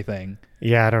for anything.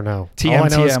 Yeah, I don't know. TM, all I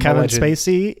know is Kevin alleged.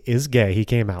 Spacey is gay. He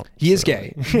came out. He is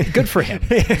gay. Good for him.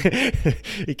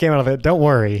 He came out of it. Don't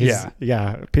worry.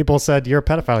 Yeah. People said, you're a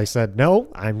pedophile. He said,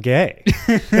 no, I'm gay.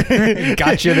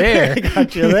 Got you there.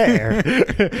 Got you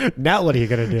there. Now what are you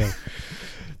going to do?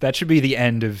 That should be the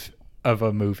end of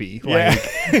a movie. Like,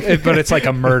 but it's like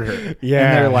a murder. Yeah.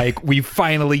 And they're like, we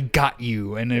finally got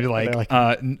you. And they're like,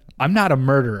 I'm not a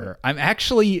murderer. I'm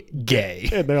actually gay.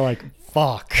 And they're like,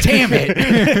 fuck. Damn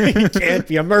it. You can't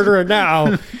be a murderer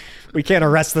now. We can't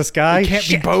arrest this guy. We can't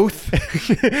be both.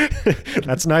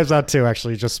 That's Knives Out 2,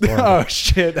 actually. Just spoiled. Oh,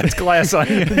 shit. That's Glass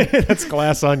Onion. That's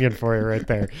Glass Onion for you right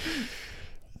there.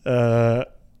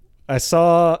 I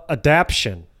saw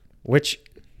Adaption, which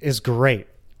is great.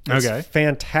 It's a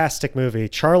fantastic movie.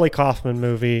 Charlie Kaufman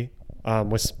movie.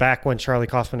 Was back when Charlie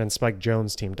Kaufman and Spike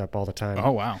Jonze teamed up all the time.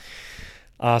 Oh, wow.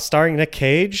 Starring Nick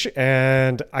Cage,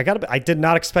 and I did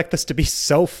not expect this to be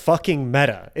so fucking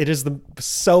meta. It is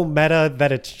so meta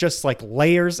that it's just like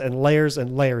layers and layers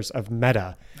and layers of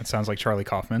meta. That sounds like Charlie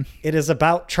Kaufman. It is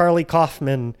about Charlie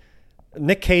Kaufman.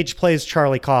 Nick Cage plays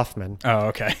Charlie Kaufman. Oh,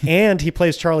 okay. And he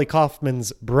plays Charlie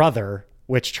Kaufman's brother,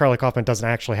 which Charlie Kaufman doesn't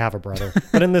actually have a brother.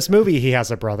 But in this movie, he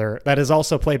has a brother that is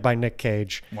also played by Nick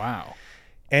Cage. Wow.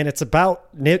 And it's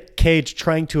about Nick Cage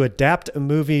trying to adapt a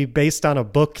movie based on a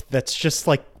book that's just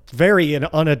like very an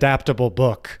unadaptable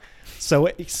book. So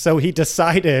he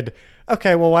decided,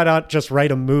 okay, well, why not just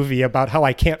write a movie about how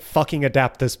I can't fucking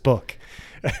adapt this book?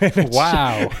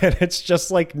 Wow. And it's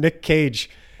just like Nick Cage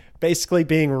basically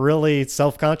being really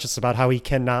self-conscious about how he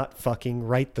cannot fucking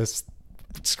write this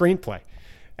screenplay.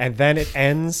 And then it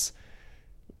ends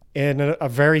in a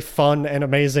very fun and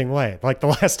amazing way. Like the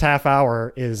last half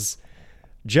hour is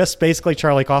just basically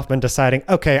Charlie Kaufman deciding,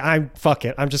 okay, fuck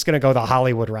it. I'm just going to go the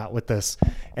Hollywood route with this.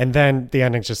 And then the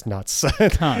ending's just nuts.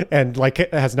 And like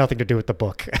it has nothing to do with the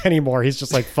book anymore. He's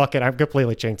just like, fuck it. I'm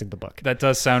completely changing the book. That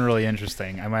does sound really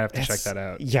interesting. I might have to check that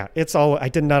out. Yeah, I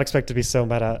did not expect it to be so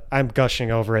meta. I'm gushing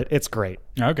over it. It's great.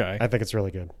 Okay. I think it's really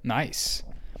good. Nice.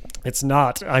 It's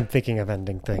not, I'm thinking of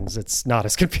ending things. It's not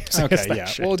as confusing as that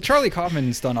shit. Well, Charlie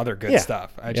Kaufman's done other good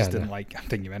stuff. I just didn't like, I'm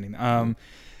thinking of ending.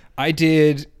 I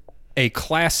did a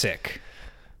classic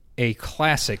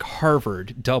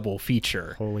Harvard double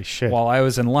feature. Holy shit. While I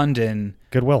was in London.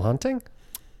 Good Will Hunting?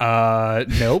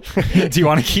 Nope. Do you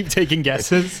want to keep taking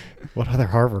guesses? What other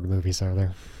Harvard movies are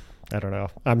there? I don't know.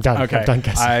 I'm done. Okay. I'm done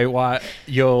guessing.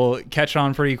 You'll catch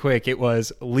on pretty quick. It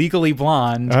was Legally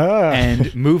Blonde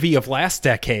and movie of last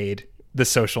decade, The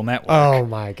Social Network. Oh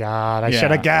my God. I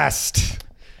should have guessed.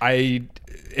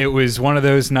 It was one of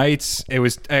those nights.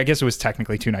 I guess it was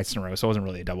technically 2 nights in a row, so it wasn't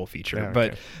really a double feature. Yeah,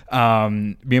 okay.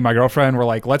 But me and my girlfriend were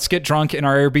like, let's get drunk in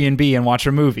our Airbnb and watch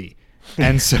a movie.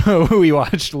 And so we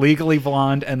watched Legally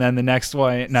Blonde, and then the next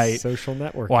night, Social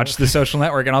Network. Watched The Social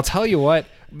Network. And I'll tell you what,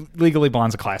 Legally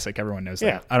Blonde's a classic. Everyone knows that.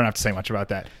 Yeah. I don't have to say much about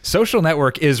that. Social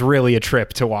Network is really a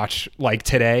trip to watch, like,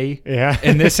 today. Yeah.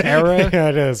 In this era. Yeah,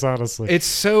 it is, honestly. It's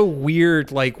so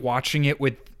weird, like, watching it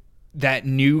with that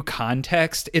new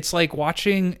context. It's like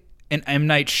watching an M.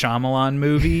 Night Shyamalan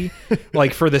movie,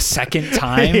 like, for the second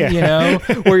time, you know,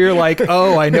 where you're like,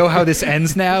 oh, I know how this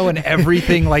ends now, and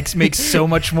everything, like, makes so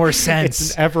much more sense.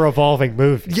 It's an ever-evolving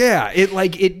movie. Yeah,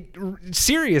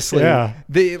 seriously. Yeah.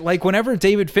 Like, whenever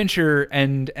David Fincher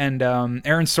and Aaron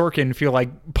Sorkin feel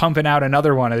like pumping out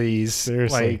another one of these,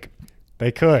 Seriously. like,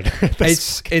 they could.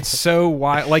 it's so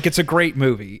wild. Like, it's a great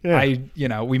movie.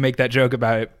 Yeah. We make that joke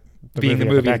about it being the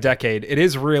movie of the decade. It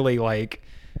is really, like,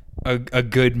 a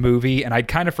good movie, and I'd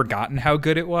kind of forgotten how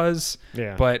good it was.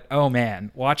 Yeah. But oh man,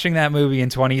 watching that movie in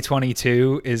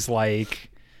 2022 is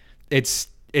like, it's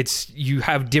you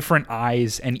have different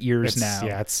eyes and ears now.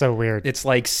 Yeah, it's so weird. It's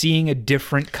like seeing a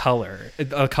different color,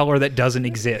 a color that doesn't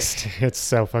exist. It's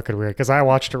so fucking weird because I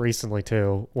watched it recently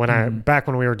too. Back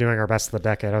when we were doing our best of the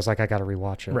decade, I was like, I got to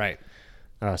rewatch it. Right.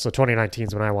 So 2019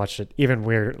 is when I watched it. Even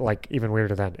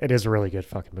weirder than. It is a really good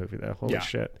fucking movie though. Holy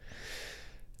shit.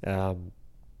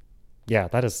 Yeah,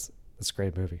 that's a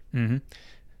great movie.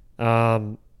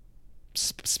 Mm-hmm.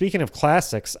 Speaking of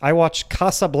classics, I watched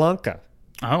Casablanca.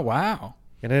 Oh, wow.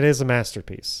 And it is a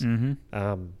masterpiece.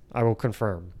 Mm-hmm. I will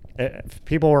confirm. If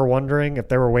people were wondering if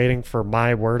they were waiting for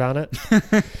my word on it,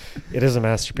 it is a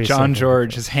masterpiece. John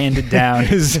George has handed down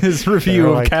his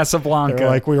review of Casablanca. They're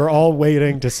like, we were all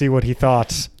waiting to see what he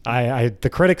thought. The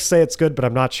critics say it's good, but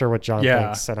I'm not sure what John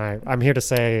thinks. And I'm here to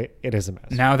say it is a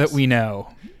masterpiece. Now that we know.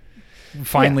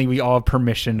 Finally, we all have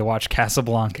permission to watch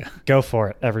Casablanca. Go for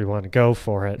it, everyone. Go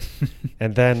for it.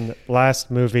 And then last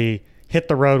movie, Hit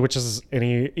the Road, which is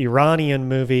an Iranian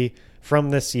movie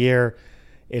from this year.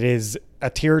 It is a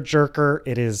tearjerker.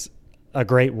 It is a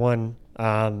great one.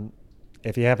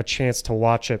 If you have a chance to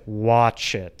watch it,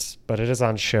 watch it. But it is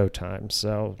on Showtime,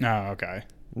 so okay.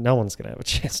 No one's going to have a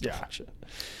chance to watch it.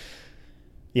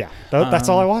 Yeah, that's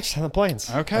all I watched on the planes.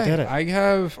 Okay, I did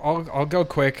it. I'll go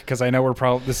quick because I know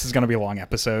this is going to be a long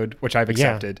episode, which I've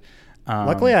accepted.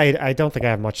 Luckily, I don't think I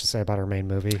have much to say about our main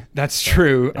movie. That's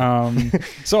true.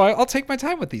 So I'll take my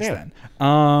time with these then.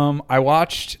 I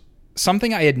watched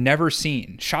something I had never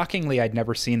seen. Shockingly, I'd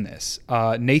never seen this.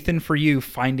 Nathan For You,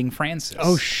 Finding Frances.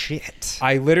 Oh shit!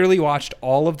 I literally watched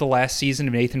all of the last season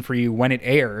of Nathan For You when it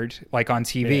aired, like on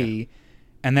TV. Yeah.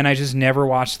 And then I just never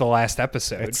watched the last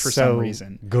episode for some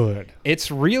reason. Good.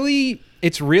 It's really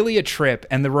a trip,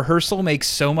 and the rehearsal makes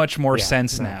so much more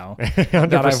sense now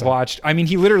that I've watched. I mean,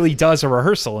 he literally does a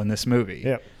rehearsal in this movie.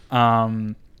 Yeah.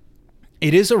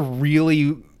 It is a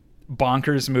really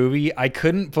bonkers movie. I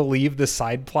couldn't believe the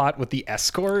side plot with the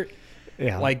escort.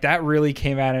 Yeah. Like, that really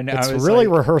came out, and it's I was really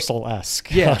like,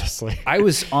 rehearsal-esque, yeah, honestly. I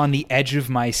was on the edge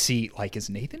of my seat. Like, is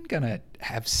Nathan gonna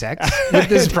have sex with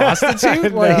this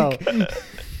prostitute? Like,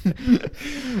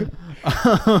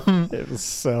 it was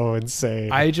so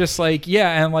insane. I just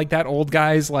and like that old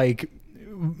guy's like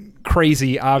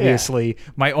crazy, obviously. Yeah.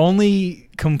 My only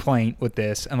complaint with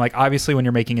this, and like obviously when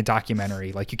you're making a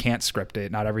documentary, like you can't script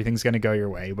it. Not everything's gonna go your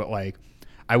way, but like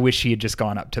I wish he had just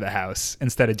gone up to the house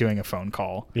instead of doing a phone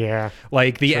call. Yeah.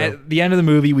 Like the end of the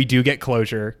movie, we do get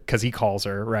closure because he calls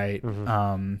her, right?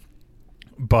 Mm-hmm.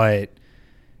 But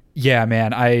yeah,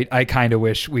 man, I kind of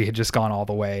wish we had just gone all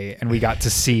the way and we got to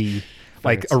see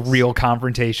like a real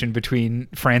confrontation between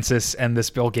Frances and this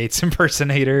Bill Gates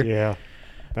impersonator. Yeah,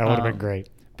 that would have been great.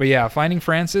 But yeah, Finding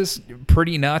Frances,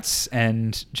 pretty nuts,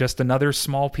 and just another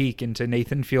small peek into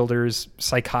Nathan Fielder's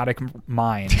psychotic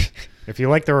mind. If you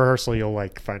like the rehearsal, you'll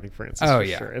like Finding Frances. Oh, for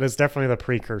yeah. Sure. It is definitely the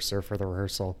precursor for the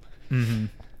rehearsal. Mm-hmm.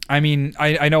 I mean,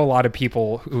 I know a lot of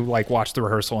people who like watch the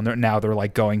rehearsal and they're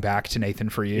like going back to Nathan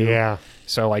For You. Yeah.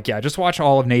 So like, yeah, just watch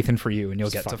all of Nathan For You and you'll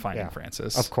get to Finding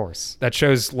Frances. Of course. That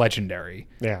show's legendary.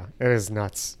 Yeah, it is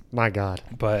nuts. My God.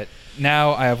 But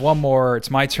now I have one more. It's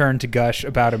my turn to gush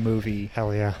about a movie.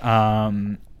 Hell yeah.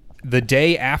 The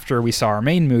day after we saw our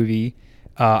main movie,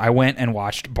 I went and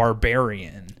watched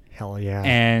Barbarian. Hell yeah.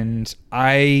 And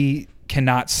I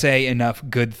cannot say enough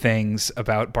good things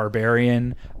about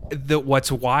Barbarian.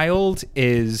 What's wild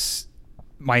is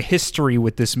my history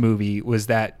with this movie was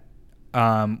that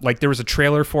like there was a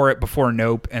trailer for it before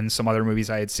Nope and some other movies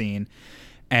I had seen.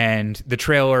 And the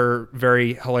trailer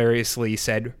very hilariously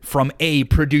said, from a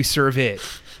producer of it,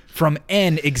 from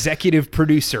an executive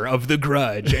producer of The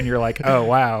Grudge. And you're like, oh,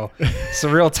 wow. It's a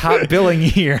real top billing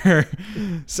here.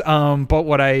 But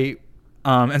what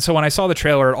and so when I saw the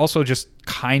trailer, it also just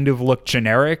kind of looked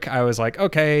generic. I was like,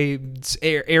 okay, it's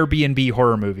Airbnb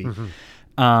horror movie.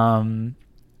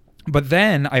 But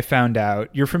then I found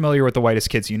out, you're familiar with The Whitest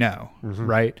Kids You Know,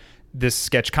 right? This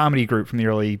sketch comedy group from the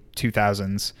early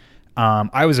 2000s.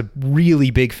 I was a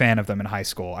really big fan of them in high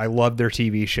school. I loved their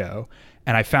TV show.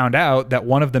 And I found out that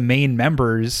one of the main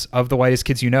members of The Whitest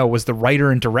Kids You Know was the writer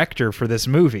and director for this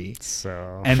movie.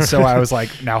 So I was like,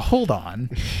 now hold on.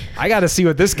 I got to see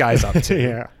what this guy's up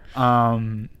to.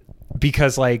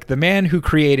 Because like the man who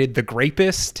created The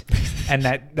Grapist and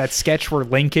that sketch where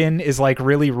Lincoln is like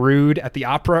really rude at the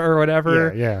opera or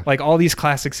whatever. Like all these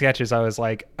classic sketches, I was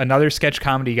like, another sketch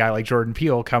comedy guy like Jordan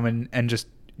Peele coming and just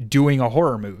doing a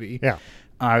horror movie.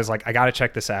 I was like, I got to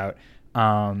check this out.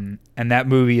 And that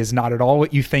movie is not at all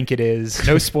what you think it is.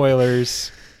 No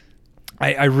spoilers.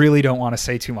 I really don't want to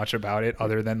say too much about it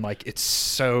other than like it's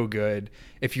so good.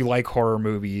 If you like horror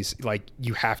movies, like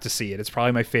you have to see it. It's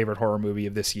probably my favorite horror movie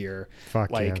of this year.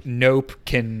 Nope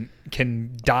can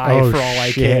die for all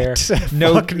I care.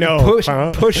 Nope,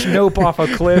 push Nope off a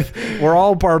cliff. We're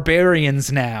all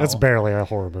barbarians now. That's barely a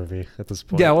horror movie at this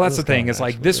point. Yeah, well that's the thing. Is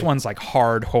like this one's like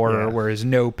hard horror, whereas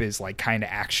Nope is like kind of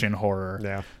action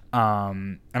horror.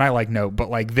 And I like Nope, but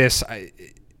like this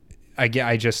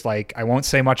I just like, I won't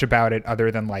say much about it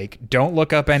other than like, don't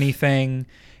look up anything.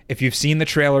 If you've seen the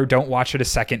trailer, don't watch it a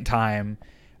second time.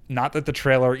 Not that the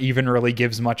trailer even really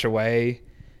gives much away.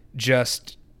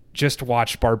 Just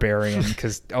watch Barbarian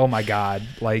because, oh my God,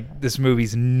 like this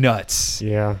movie's nuts.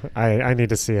 Yeah, I need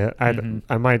to see it.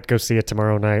 I might go see it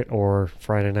tomorrow night or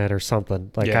Friday night or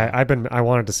something. Like I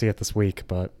wanted to see it this week,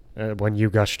 but when you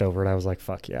gushed over it, I was like,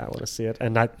 fuck yeah, I want to see it.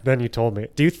 And then you told me.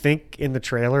 Do you think in the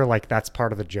trailer, like that's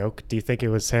part of the joke? Do you think it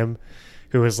was him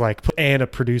who was like, and a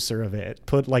producer of it,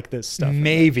 put like this stuff?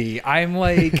 Maybe. I'm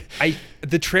like,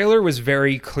 the trailer was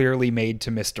very clearly made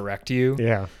to misdirect you.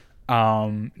 Yeah.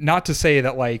 Not to say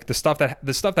that like the stuff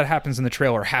that happens in the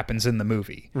trailer happens in the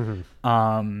movie.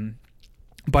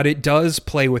 But it does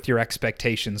play with your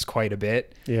expectations quite a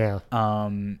bit. Yeah.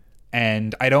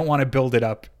 And I don't want to build it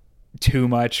up too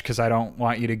much because I don't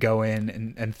want you to go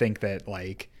in and think that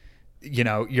like, you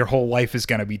know, your whole life is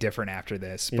going to be different after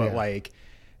this. But like,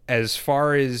 as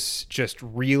far as just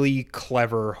really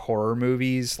clever horror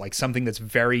movies, like something that's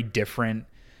very different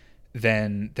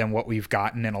than what we've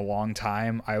gotten in a long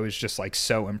time, I was just like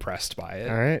so impressed by it.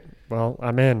 All right. Well,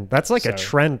 I'm in. That's like a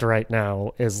trend right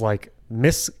now, is like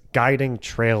misguiding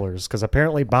trailers, because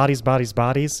apparently Bodies,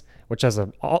 which has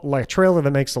a trailer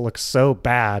that makes it look so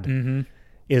bad,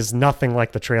 is nothing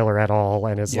like the trailer at all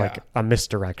and is like a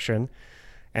misdirection.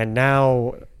 And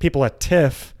now people at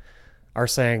TIFF are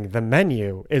saying The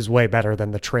Menu is way better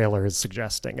than the trailer is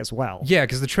suggesting as well. Yeah,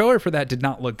 because the trailer for that did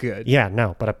not look good. Yeah,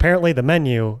 no. But apparently The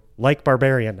Menu, like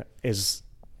Barbarian, is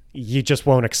you just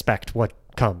won't expect what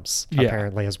comes,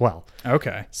 apparently, as well.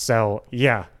 Okay. So,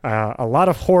 yeah, a lot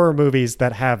of horror movies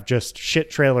that have just shit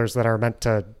trailers that are meant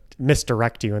to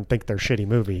misdirect you and think they're shitty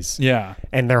movies. Yeah.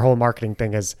 And their whole marketing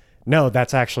thing is, no,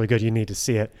 that's actually good. You need to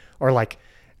see it. Or like,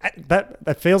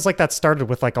 that feels like that started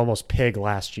with like almost Pig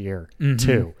last year,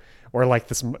 too. Or like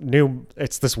this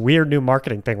weird new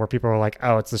marketing thing where people are like,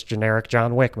 oh, it's this generic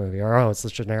John Wick movie, or oh, it's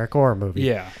this generic horror movie.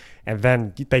 Yeah. And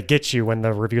then they get you when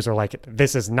the reviews are like,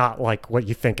 this is not like what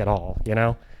you think at all, you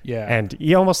know? Yeah. And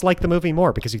you almost like the movie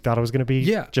more because you thought it was going to be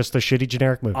just a shitty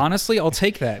generic movie. Honestly, I'll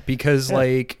take that because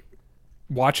like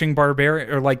watching Barbarian,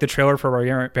 or like the trailer for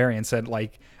Barbarian said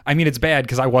like, I mean, it's bad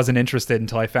because I wasn't interested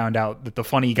until I found out that the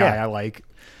funny guy I like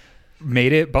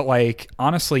made it. But like,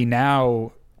 honestly,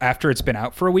 now after it's been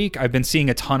out for a week, I've been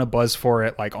seeing a ton of buzz for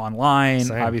it, like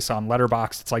online, obviously on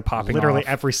Letterboxd. It's like popping literally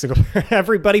off.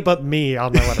 Everybody but me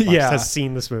on my Letterboxd has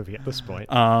seen this movie at this point.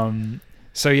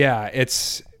 So yeah,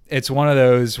 it's one of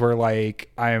those where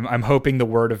like I'm hoping the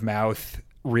word of mouth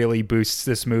really boosts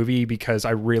this movie because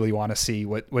I really want to see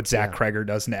what Zach Cregger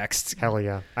does next. Hell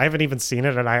yeah. I haven't even seen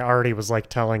it, and I already was like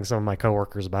telling some of my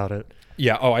coworkers about it.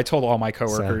 Yeah. Oh, I told all my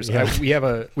coworkers. So, we have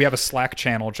a Slack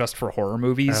channel just for horror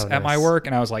movies at my work,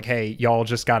 and I was like, "Hey, y'all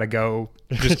just gotta go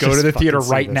to the theater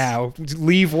right now.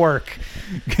 Leave work,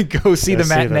 go see the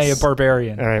matinee of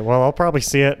Barbarian." All right. Well, I'll probably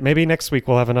see it. Maybe next week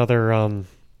we'll have another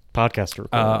podcast to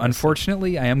record.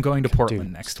 Unfortunately, I am going to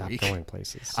Portland next week. Going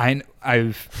places.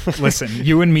 Listen.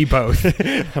 You and me both.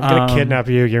 I'm gonna kidnap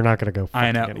you. You're not gonna go.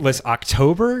 I know. Listen,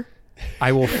 October.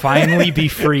 I will finally be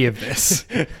free of this.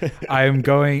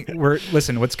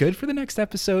 Listen, what's good for the next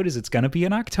episode is it's going to be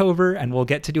in October, and we'll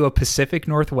get to do a Pacific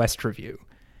Northwest review.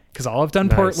 Because I'll have done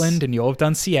Portland and you'll have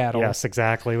done Seattle. Yes,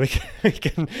 exactly. We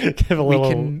can give a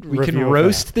little we can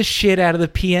roast the shit out of the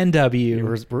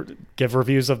PNW. Give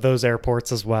reviews of those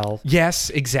airports as well. Yes,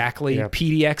 exactly. Yep.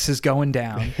 PDX is going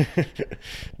down.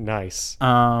 Nice.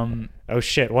 Oh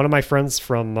shit! One of my friends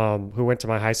from who went to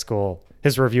my high school,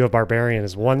 his review of Barbarian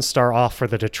is 1 star off for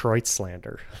the Detroit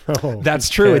slander. That's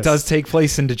true. It does take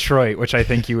place in Detroit, which I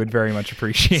think you would very much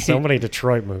appreciate. So many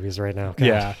Detroit movies right now. God.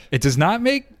 Yeah. It does not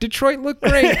make Detroit look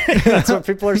great. That's what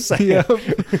people are saying. Yep.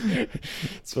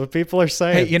 That's what people are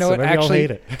saying. Hey, you know what?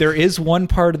 Actually, there is one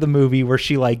part of the movie where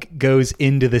she like goes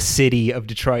into the city of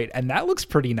Detroit, and that looks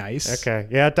pretty nice. Okay.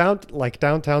 Yeah,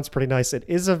 downtown's pretty nice. It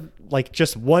is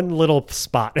just one little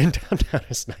spot in downtown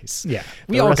is nice. Yeah.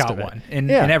 We all got one in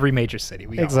every major city.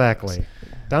 Exactly.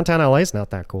 Downtown LA is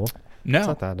not that cool. No, it's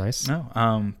not that nice.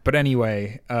 No. But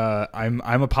anyway, I'm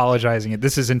apologizing.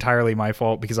 This is entirely my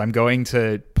fault because I'm going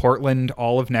to Portland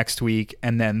all of next week,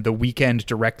 and then the weekend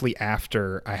directly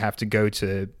after, I have to go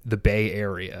to the Bay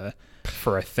Area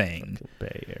for a thing.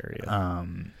 Bay Area.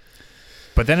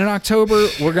 But then in October,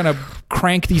 we're gonna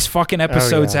crank these fucking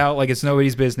episodes out like it's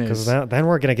nobody's business. Because then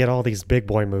we're gonna get all these big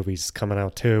boy movies coming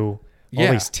out too.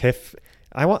 All these TIFF.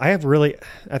 I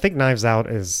think Knives Out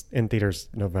is in theaters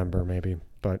November maybe,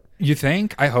 but you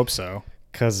think? I hope so.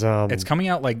 Because it's coming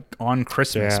out like on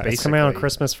Christmas. Basically, it's coming out on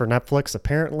Christmas for Netflix.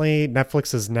 Apparently,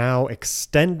 Netflix is now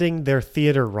extending their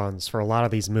theater runs for a lot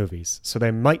of these movies, so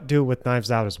they might do it with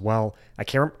Knives Out as well. I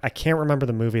can't remember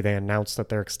the movie they announced that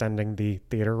they're extending the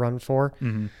theater run for,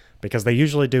 because they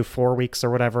usually do 4 weeks or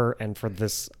whatever, and for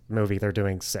this movie they're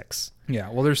doing 6. Yeah,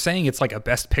 well, they're saying it's like a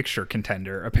Best Picture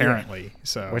contender apparently,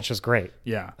 which is great.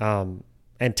 Yeah,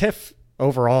 and TIFF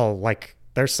overall, like.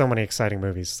 There's so many exciting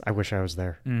movies. I wish I was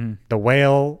there. The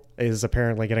Whale is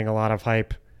apparently getting a lot of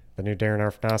hype. The new Darren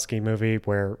Aronofsky movie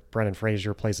where Brendan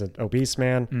Fraser plays an obese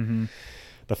man.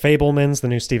 The Fabelmans, the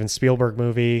new Steven Spielberg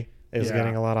movie, is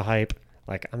getting a lot of hype.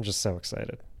 Like, I'm just so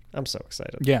excited. I'm so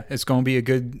excited. Yeah, it's going to be a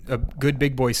good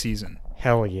big boy season.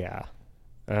 Hell yeah.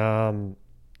 All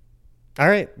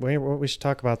right, we should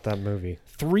talk about that movie.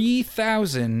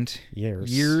 3,000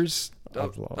 years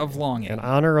of longing. In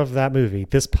honor of that movie,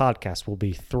 this podcast will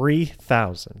be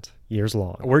 3,000 years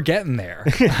long. We're getting there.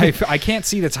 I can't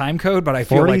see the time code, but I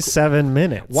feel 47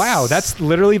 minutes. Wow, that's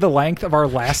literally the length of our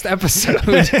last episode.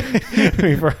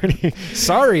 We've already.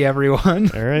 Sorry,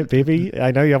 everyone. All right, baby.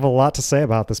 I know you have a lot to say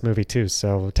about this movie too,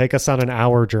 so take us on an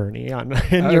hour journey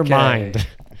in your mind.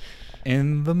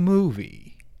 In the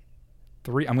movie,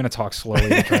 I'm going to talk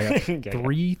slowly.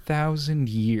 3,000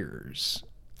 years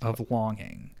of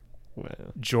longing. Wow.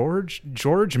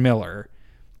 George Miller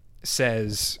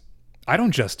says, I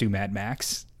don't just do Mad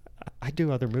Max. I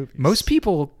do other movies.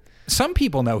 Some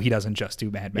people know he doesn't just do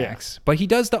Mad Max, but he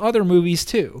does the other movies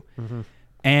too.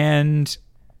 And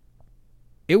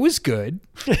it was good.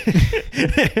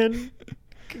 And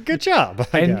good job,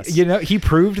 I guess. You know, he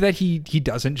proved that he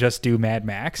doesn't just do Mad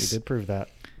Max. He did prove that.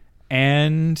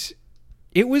 And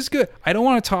it was good. I don't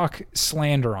want to talk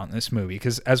slander on this movie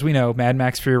because, as we know, Mad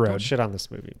Max Fury Road. Don't shit on this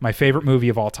movie. My favorite movie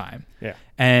of all time. Yeah.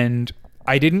 And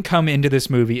I didn't come into this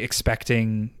movie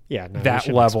expecting that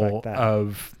level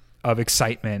of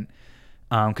excitement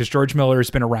because George Miller has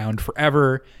been around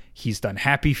forever. He's done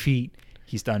Happy Feet.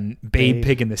 He's done Babe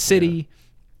Pig in the City. Yeah.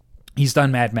 He's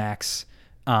done Mad Max.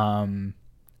 And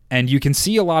you can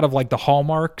see a lot of like the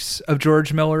hallmarks of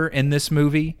George Miller in this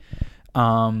movie.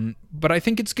 But I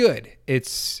think it's good.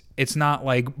 It's not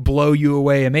like blow you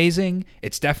away amazing.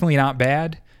 It's definitely not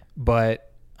bad,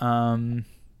 but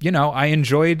I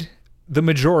enjoyed the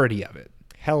majority of it.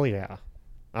 Hell yeah.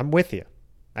 I'm with you.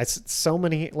 So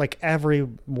many, like every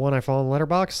one I follow in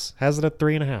Letterboxd has it at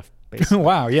 3.5.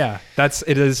 Wow, yeah.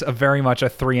 It is very much a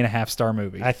 3.5 star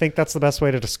movie. I think that's the best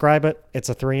way to describe it. It's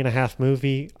a 3.5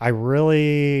 movie. I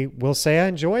really will say I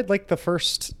enjoyed like the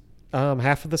first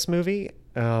half of this movie.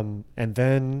 And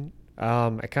then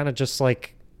it kind of just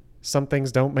like some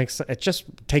things don't make sense. It just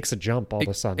takes a jump all of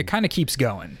a sudden. It kind of keeps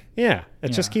going. Yeah, it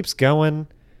just keeps going.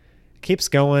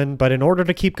 But in order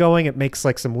to keep going, it makes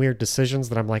like some weird decisions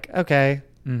that I'm like, okay,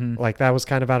 like that was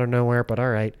kind of out of nowhere, but all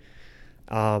right.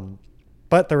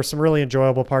 But there were some really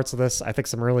enjoyable parts of this. I think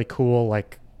some really cool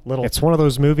like little. It's one of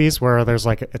those movies where there's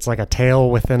like it's like a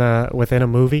tale within a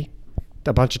movie.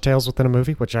 A bunch of tales within a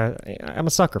movie, which I'm a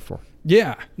sucker for.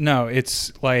 Yeah, no,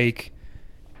 it's like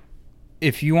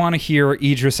if you want to hear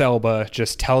Idris Elba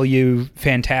just tell you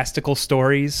fantastical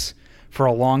stories for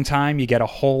a long time, you get a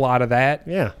whole lot of that.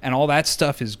 Yeah, and all that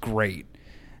stuff is great.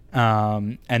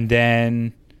 And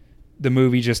then the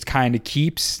movie just kind of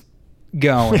keeps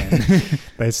going.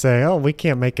 They say, "Oh, we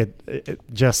can't make it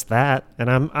just that," and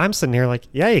I'm sitting here like,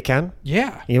 "Yeah, you can.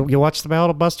 Yeah, you watch the Battle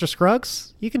of Buster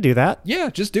Scruggs? You can do that. Yeah,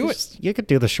 just do it. You could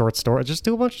do the short story. Just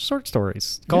do a bunch of short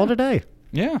stories. Call it a day.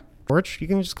 Yeah, George, you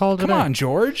can just call it a day. Come on,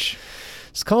 George.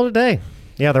 Just call it a day."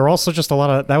 Yeah, there were also just a lot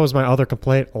of, that was my other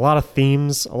complaint, a lot of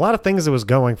themes, a lot of things it was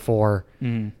going for,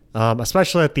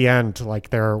 especially at the end. Like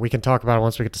we can talk about it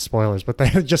once we get to spoilers, but they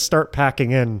just start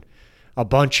packing in a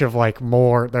bunch of like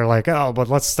more, they're like, oh, but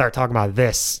let's start talking about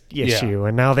this issue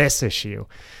and now this issue.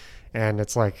 And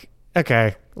it's like,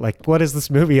 okay, like what is this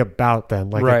movie about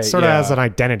then? Like it sort of has an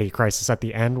identity crisis at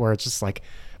the end where it's just like,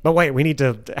 but wait, we need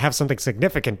to have something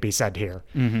significant be said here.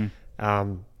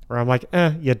 Where I'm like,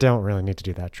 you don't really need to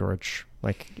do that, George.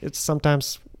 Like it's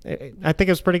sometimes, I think it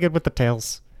was pretty good with the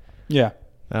tales. Yeah.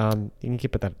 You can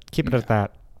keep it at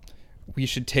that. We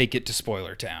should take it to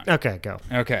Spoiler Town. Okay, go.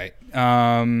 Okay.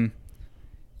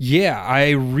 Yeah,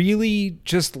 I really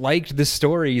just liked the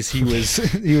stories he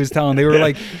was telling. They were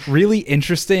like really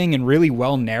interesting and really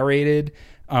well narrated.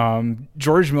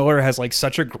 George Miller has like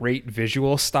such a great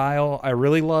visual style. I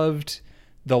really loved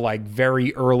the like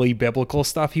very early biblical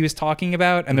stuff he was talking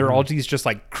about, and there are all these just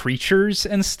like creatures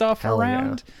and stuff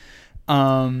around.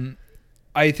 Yeah.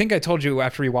 I think I told you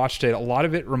after we watched it, a lot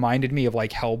of it reminded me of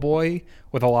like Hellboy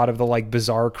with a lot of the like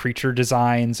bizarre creature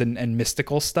designs and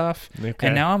mystical stuff. Okay.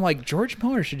 And now I'm like, George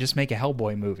Miller should just make a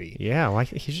Hellboy movie. Yeah, like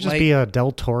he should just be a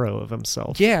Del Toro of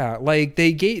himself. Yeah, like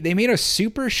they made a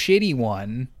super shitty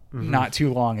one not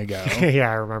too long ago.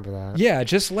 Yeah, I remember that. Yeah,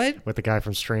 just with the guy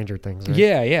from Stranger Things. Right?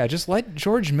 Yeah, just let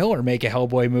George Miller make a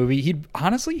Hellboy movie. He'd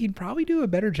probably do a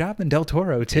better job than Del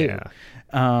Toro too.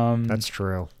 Yeah, that's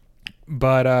true.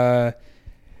 But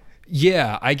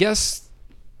yeah, I guess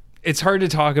it's hard to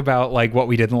talk about like what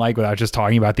we didn't like without just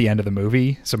talking about the end of the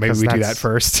movie. So maybe we do that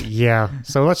first. Yeah.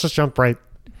 So let's just jump right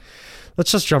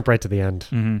to the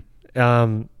end.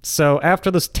 So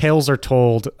after the tales are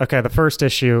told, okay, the first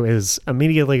issue is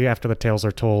immediately after the tales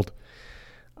are told.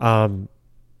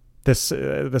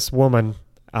 This woman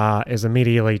is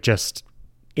immediately just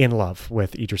in love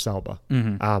with Idris Elba,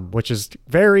 which is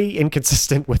very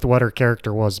inconsistent with what her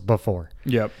character was before.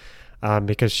 Yep.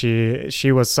 Because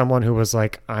she was someone who was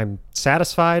like, I'm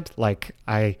satisfied. Like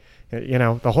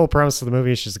the whole premise of the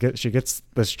movie is she gets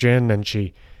this djinn and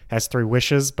she has 3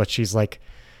 wishes, but she's like,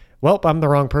 well, I'm the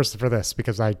wrong person for this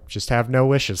because I just have no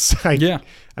wishes.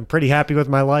 I'm pretty happy with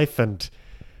my life, and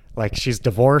like she's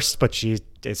divorced, but she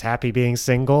is happy being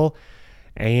single.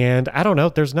 And I don't know,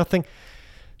 there's nothing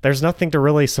to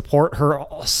really support her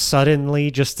suddenly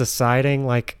just deciding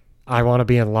like, I want to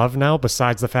be in love now,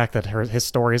 besides the fact that his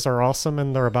stories are awesome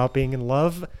and they're about being in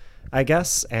love, I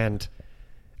guess. And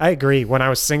I agree. When I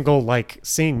was single, like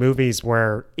seeing movies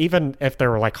where even if they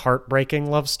were like heartbreaking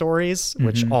love stories,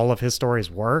 which all of his stories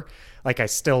were, like I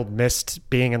still missed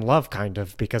being in love kind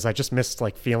of, because I just missed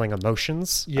like feeling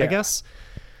emotions, I guess.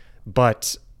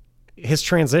 But his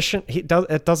transition, it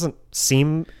doesn't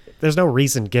seem, there's no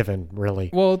reason given,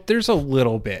 really. Well, there's a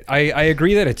little bit. I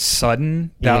agree that it's sudden.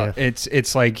 That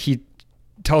it's like he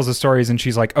tells the stories and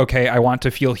she's like, okay, I want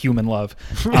to feel human love.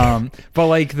 But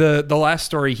like the last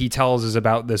story he tells is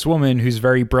about this woman who's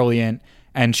very brilliant,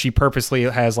 and she purposely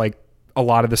has like a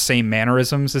lot of the same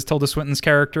mannerisms as Tilda Swinton's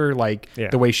character, like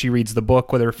the way she reads the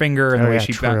book with her finger and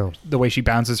the way she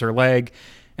bounces her leg.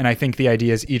 And I think the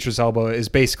idea is Idris Elba is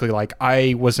basically like,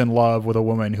 I was in love with a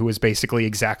woman who was basically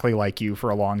exactly like you for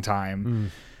a long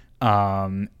time.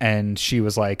 And she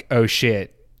was like, oh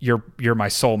shit, you're my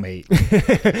soulmate.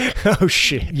 Oh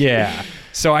shit. Yeah.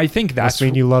 So I think that's must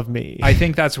mean you love me. I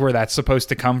think that's where that's supposed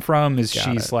to come from, is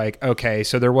she's like, okay,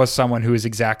 so there was someone who is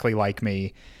exactly like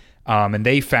me. And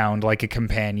they found like a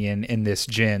companion in this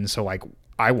djinn. So like,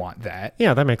 I want that.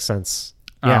 Yeah, that makes sense.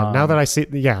 Yeah, now that I see,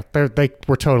 they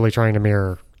were totally trying to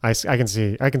mirror. I can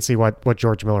see what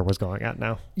George Miller was going at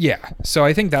now. Yeah, so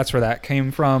I think that's where that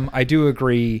came from. I do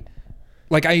agree.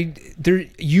 Like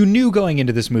you knew going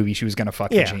into this movie she was going to fuck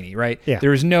the genie, right? Yeah.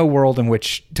 There was no world in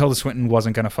which Tilda Swinton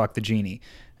wasn't going to fuck the genie.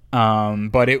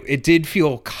 But it did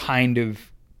feel kind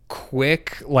of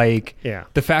quick, like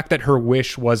the fact that her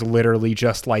wish was literally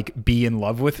just like be in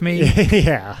love with me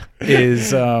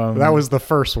is that was the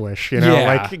first wish,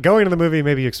 like going to the movie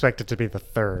maybe you expect it to be the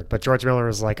third, but George Miller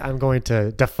was like, I'm going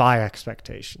to defy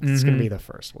expectations. It's going to be the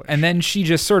first wish, and then she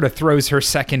just sort of throws her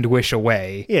second wish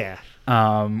away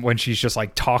when she's just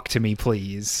like, talk to me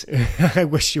please. I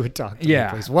wish you would talk to me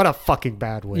please. What a fucking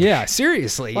bad wish. Yeah,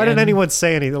 seriously. Why didn't anyone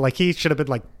say anything? Like he should have been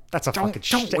like, That's a fucking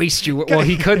don't waste you. Well,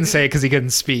 he couldn't say it because he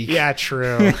couldn't speak. Yeah,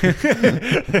 true.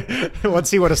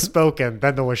 Once he would have spoken,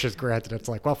 then the wish is granted. It's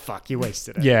like, well, fuck, you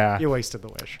wasted it. Yeah. You wasted the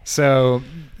wish. So,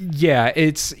 yeah,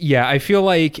 I feel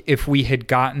like if we had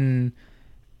gotten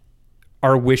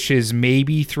our wishes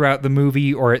maybe throughout the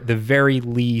movie, or at the very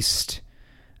least,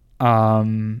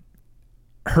 her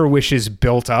wishes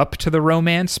built up to the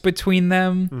romance between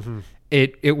them,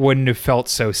 it wouldn't have felt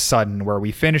so sudden, where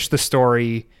we finished the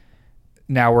story.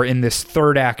 Now we're in this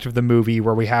third act of the movie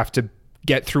where we have to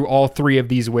get through all three of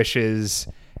these wishes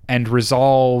and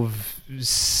resolve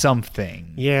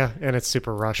something. Yeah, and it's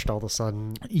super rushed all of a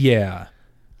sudden. Yeah.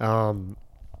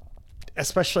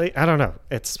 Especially, I don't know.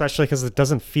 It's especially because it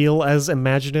doesn't feel as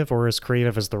imaginative or as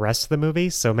creative as the rest of the movie.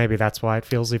 So maybe that's why it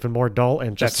feels even more dull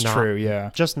and just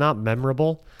just not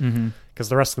memorable. Because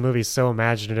the rest of the movie is so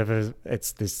imaginative.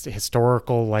 It's this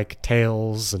historical like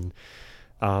tales and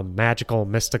magical,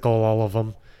 mystical, all of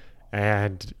them.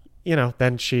 And, you know,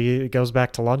 then she goes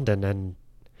back to London. And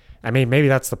I mean, maybe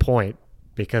that's the point,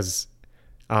 because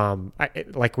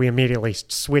we immediately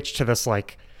switch to this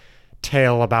like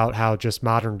tale about how just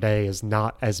modern day is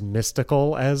not as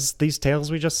mystical as these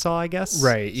tales we just saw, I guess.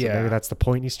 Right. So yeah. maybe that's the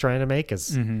point he's trying to make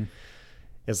is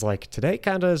like today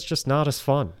kind of is just not as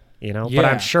fun, you know? Yeah.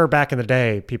 But I'm sure back in the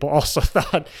day, people also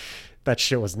thought that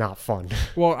shit was not fun.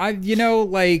 Well,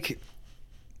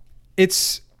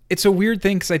 it's a weird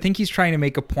thing, because I think he's trying to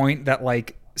make a point that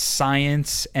like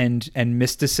science and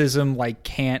mysticism like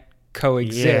can't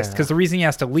coexist, because the reason he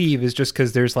has to leave is just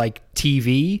because there's like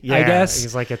TV. I guess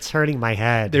he's like, it's hurting my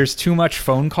head. There's too much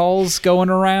phone calls going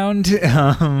around.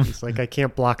 He's like, I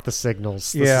can't block the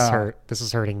signals. This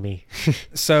is hurting me.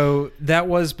 So that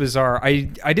was bizarre. I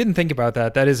didn't think about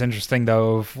that. That is interesting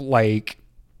though. Of like,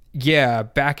 yeah,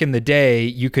 back in the day,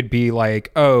 you could be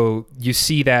like, oh, you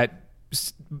see that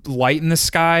light in the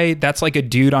sky, that's like a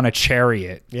dude on a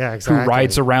chariot, yeah, exactly, who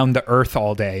rides around the earth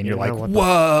all day, and you're like,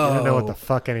 whoa, you don't know what the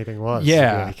fuck anything was.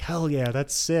 Yeah, like, hell yeah,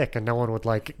 that's sick, and no one would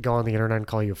like go on the internet and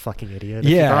call you a fucking idiot.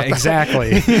 Yeah,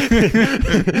 exactly.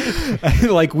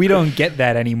 Like, we don't get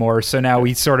that anymore, so now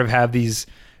we sort of have these,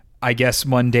 I guess,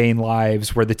 mundane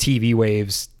lives where the TV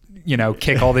waves, you know,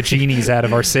 kick all the genies out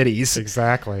of our cities.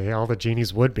 Exactly, all the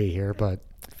genies would be here, but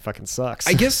it fucking sucks,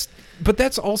 I guess. But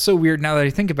that's also weird now that I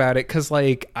think about it, because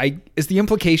like, is the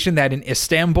implication that in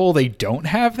Istanbul they don't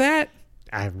have that?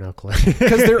 I have no clue.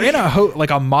 Because they're in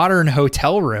a modern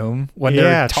hotel room when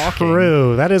they're talking.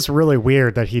 True. That is really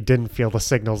weird that he didn't feel the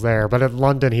signals there. But in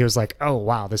London, he was like, "Oh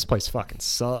wow, this place fucking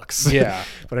sucks." Yeah.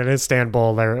 But in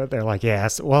Istanbul, they're like,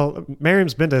 "Yes." Well,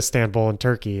 Miriam's been to Istanbul and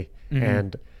Turkey,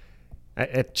 and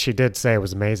she did say it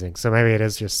was amazing. So maybe it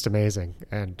is just amazing.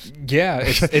 And yeah,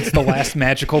 it's the last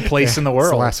magical place in the world.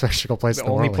 It's the last magical place in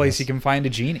the world. The only place you can find a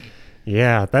genie.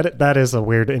 Yeah, that is a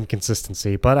weird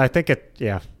inconsistency, but I think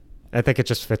it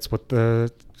just fits with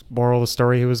the moral of the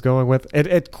story he was going with.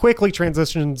 It quickly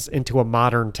transitions into a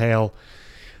modern tale.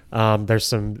 There's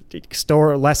some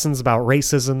lessons about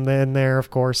racism in there,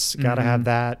 of course. Gotta have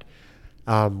that.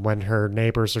 When her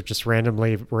neighbors are just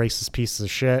randomly racist pieces of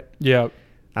shit. Yep.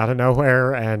 Out of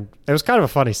nowhere, and it was kind of a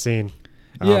funny scene.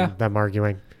 Them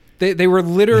arguing. They were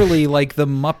literally like the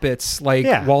Muppets, like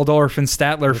Waldorf and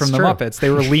Statler from the Muppets. They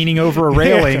were leaning over a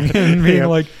railing and being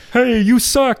like, "Hey, you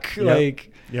suck!"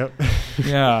 Like,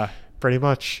 yeah, pretty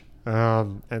much.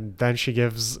 And then she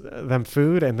gives them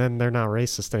food, and then they're not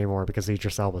racist anymore because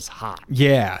Idris Elba's hot.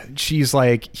 Yeah, she's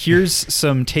like, "Here's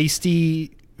some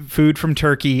tasty food from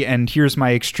Turkey, and here's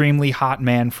my extremely hot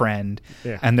man friend."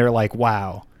 Yeah. And they're like,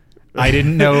 "Wow. I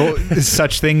didn't know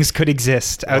such things could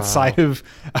exist outside of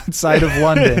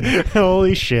London."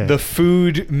 Holy shit. The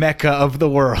food mecca of the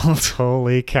world.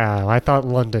 Holy cow. I thought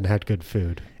London had good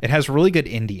food. It has really good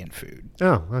Indian food.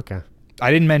 Oh, okay.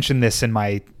 I didn't mention this in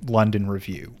my London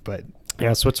review, but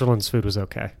yeah, Switzerland's food was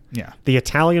okay. Yeah. The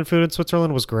Italian food in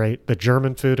Switzerland was great. The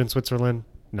German food in Switzerland,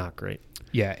 not great.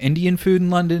 Yeah, Indian food in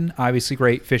London, obviously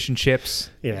great. Fish and chips,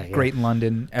 great in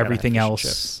London. Everything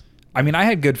else, I mean, I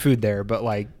had good food there, but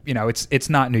like, you know, it's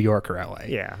not New York or LA.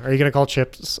 Yeah. Are you going to call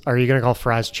chips? Are you going to call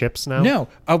fries chips now? No.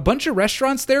 A bunch of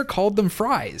restaurants there called them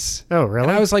fries. Oh, really?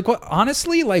 And I was like, what?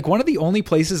 Honestly, like one of the only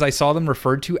places I saw them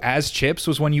referred to as chips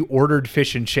was when you ordered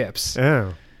fish and chips.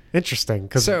 Oh, interesting.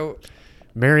 Because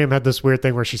Miriam had this weird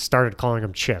thing where she started calling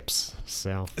them chips.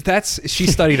 So she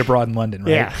studied abroad in London,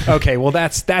 right? Yeah. Okay. Well,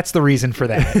 that's the reason for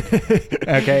that.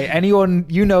 Okay. Anyone,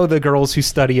 the girls who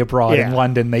study abroad in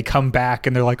London, they come back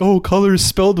and they're like, "Oh, color is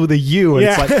spelled with a U." And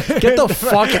it's like, get the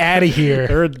fuck out of here.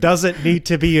 There doesn't need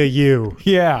to be a U.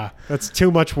 Yeah. That's too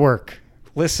much work.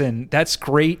 listen, that's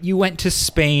great. You went to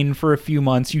Spain for a few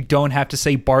months. You don't have to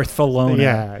say Barcelona.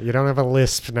 Yeah, you don't have a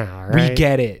lisp now, right? We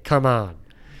get it. Come on.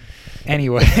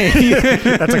 Anyway.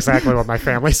 That's exactly what my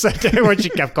family said to me when she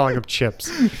kept calling them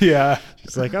chips. Yeah.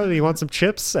 She's like, oh, do you want some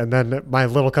chips? And then my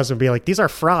little cousin would be like, these are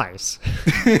fries.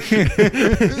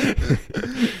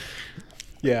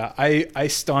 Yeah, I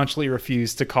staunchly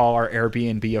refused to call our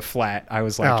Airbnb a flat. I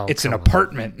was like, Oh, it's an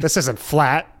come on. This isn't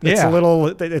flat. It's Yeah. a little,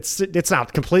 it's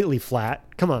not completely flat.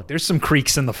 Come on. There's some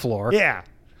creaks in the floor. Yeah.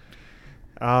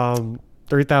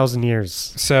 3,000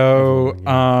 years. So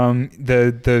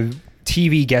the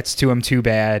TV gets to him too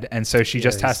bad, and so she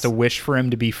just has to wish for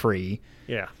him to be free.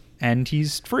 Yeah. And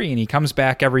he's free, and he comes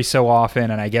back every so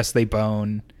often, and I guess they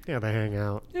bone. Yeah, they hang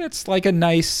out. It's like a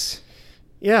nice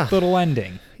Yeah. little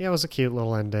ending. Yeah, it was a cute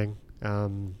little ending.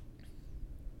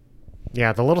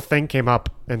 Yeah, the little thing came up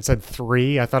and said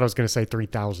 3. I thought I was going to say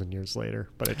 3,000 years later,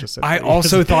 but it just said I 3.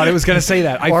 also thought it was going to say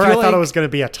that. Or I thought like it was going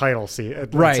to be a title. See,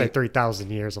 it would say 3,000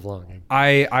 years of longing.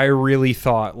 I really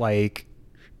thought, like,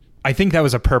 I think that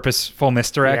was a purposeful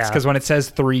misdirect, because when it says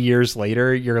 3 years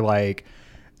later, you're like,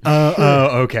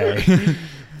 oh, okay.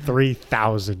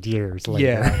 3,000 years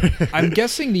later. Yeah. I'm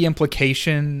guessing the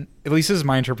implication, at least this is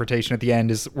my interpretation at the end,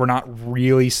 is we're not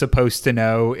really supposed to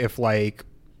know if, like,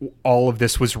 all of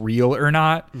this was real or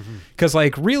not. Because,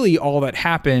 like, really all that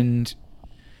happened,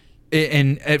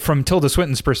 and from Tilda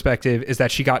Swinton's perspective, is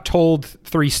that she got told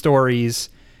 3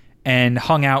 stories and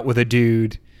hung out with a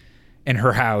dude in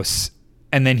her house,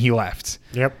 and then he left.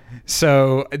 Yep.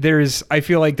 So I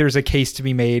feel like there's a case to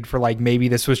be made for, like, maybe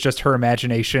this was just her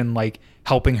imagination, like,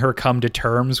 helping her come to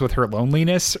terms with her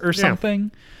loneliness or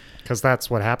something. Because that's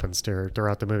what happens to her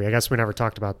throughout the movie. I guess we never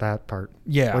talked about that part.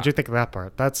 Yeah. What'd you think of that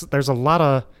part? There's a lot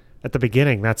of, at the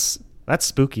beginning, that's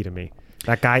spooky to me.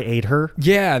 That guy ate her.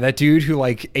 Yeah, that dude who,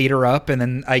 like, ate her up and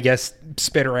then, I guess,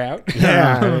 spit her out.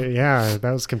 Yeah,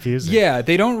 that was confusing. Yeah,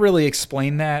 they don't really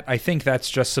explain that. I think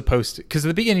that's just supposed to... Because at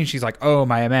the beginning, she's like, oh,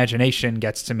 my imagination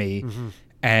gets to me.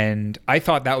 And I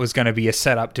thought that was going to be a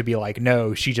setup to be like,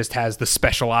 no, she just has the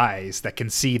special eyes that can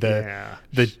see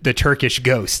the Turkish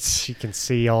ghosts. She can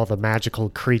see all the magical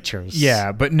creatures.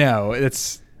 Yeah, but no,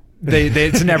 it's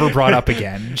never brought up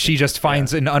again. She just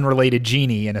finds an unrelated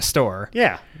genie in a store.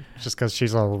 Yeah, just because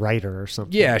she's a writer or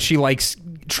something. Yeah, she likes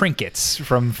trinkets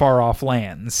from far off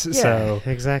lands. Yeah, so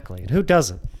exactly. And who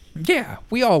doesn't? yeah,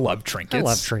 we all love trinkets. I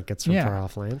love trinkets from far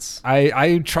off lands.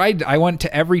 I went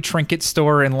to every trinket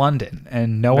store in London,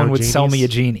 and no one would sell me a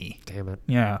genie. Damn it.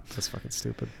 Yeah. That's fucking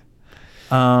stupid.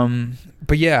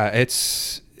 But yeah,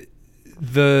 it's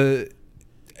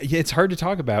hard to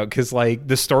talk about because, like,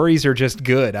 the stories are just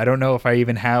good. I don't know if I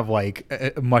even have,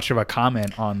 like, much of a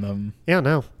comment on them. Yeah,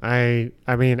 no. I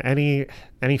mean, any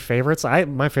favorites?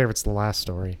 My favorite's the last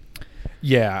story.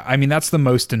 Yeah, I mean, that's the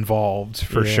most involved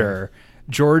for sure.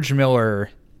 George Miller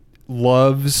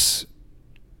loves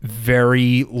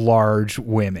very large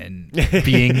women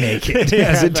being naked,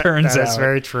 as it turns out. That's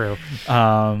very true.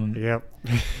 Yep.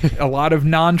 A lot of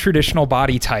non-traditional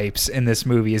body types in this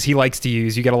movie, as he likes to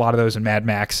use. You get a lot of those in Mad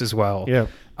Max as well. Yeah.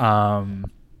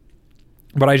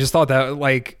 But I just thought that,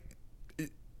 like,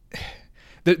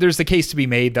 there's the case to be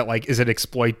made that, like, is it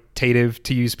exploitative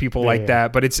to use people like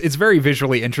that? But it's very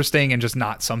visually interesting and just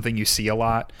not something you see a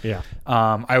lot. Yeah.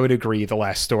 I would agree the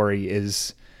last story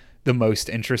is the most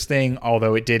interesting,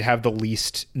 although it did have the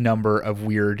least number of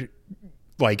weird,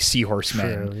 like,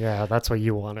 seahorsemen. True. Yeah, that's what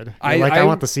you wanted. I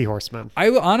want the seahorsemen. I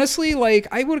honestly, like,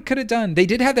 I could have done. They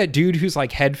did have that dude whose,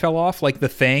 like, head fell off, like the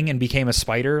Thing, and became a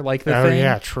spider, like the Thing. Oh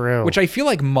yeah, true. Which I feel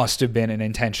like must have been an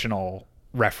intentional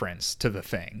reference to the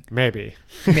Thing. Maybe.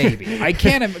 I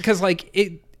can't, because, like,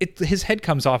 his head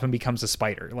comes off and becomes a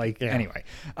spider. Like, anyway.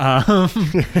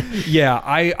 Yeah,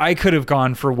 I could have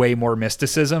gone for way more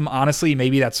mysticism. Honestly,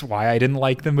 maybe that's why I didn't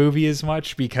like the movie as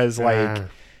much, because, like,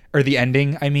 or the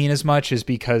ending, I mean, as much, is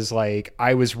because, like,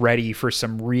 I was ready for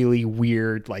some really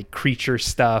weird, like, creature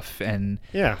stuff and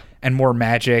more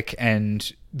magic,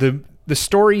 and the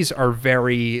stories are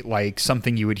very, like,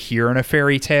 something you would hear in a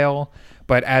fairy tale,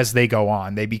 but as they go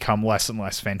on, they become less and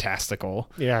less fantastical.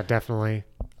 Yeah, definitely.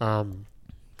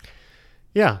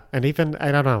 Yeah, and even, I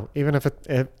don't know, even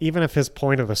if his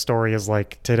point of the story is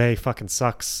like, today fucking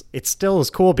sucks, it still is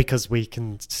cool because we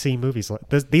can see movies like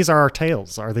this. These are our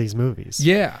tales, are these movies.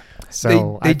 Yeah.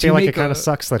 So I feel like it kind of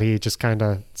sucks that he just kind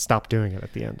of stopped doing it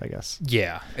at the end, I guess.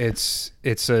 Yeah, it's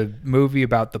a movie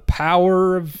about the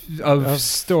power of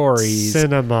stories.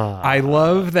 Cinema. I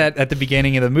love that at the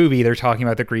beginning of the movie, they're talking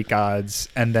about the Greek gods,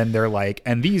 and then they're like,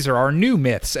 and these are our new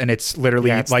myths, and it's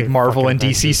literally it's like the Marvel and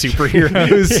DC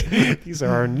superheroes. These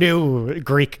There are new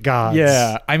Greek gods.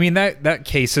 Yeah, I mean that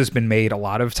case has been made a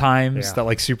lot of times that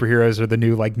like superheroes are the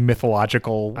new like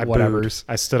mythological whatevers.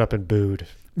 I stood up and booed.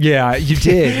 Yeah, you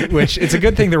did, which it's a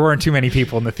good thing there weren't too many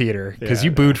people in the theater because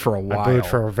you booed for a while. I booed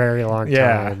for a very long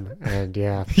time, and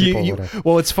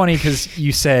well, it's funny because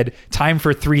you said time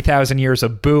for 3,000 years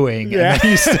of booing, and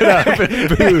then you stood up and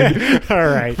booed. All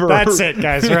right, that's it,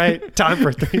 guys. Right, time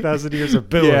for 3,000 years of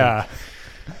booing. Yeah.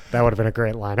 That would have been a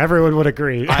great line. Everyone would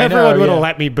agree. Everyone would have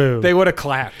let me boo. They would have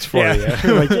clapped for you.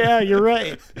 Like, yeah, you're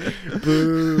right.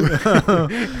 Boo.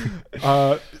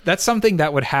 That's something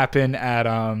that would happen at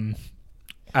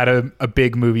a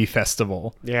big movie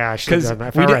festival. Yeah, I should have done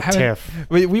that. If I were at TIFF.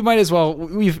 We might as well.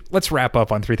 Let's wrap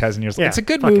up on 3,000 Years. Yeah, it's a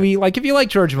good movie. Like, if you like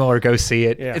George Miller, go see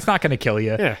it. Yeah. It's not going to kill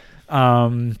you. Yeah.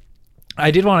 I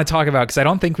did want to talk about, because I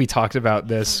don't think we talked about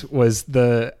this, was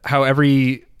how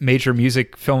every major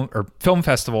music film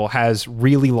festival has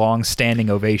really long standing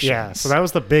ovations. Yeah, so that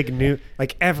was the big new,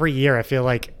 like every year I feel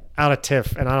like out of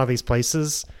TIFF and out of these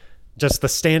places, just the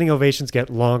standing ovations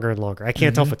get longer and longer. I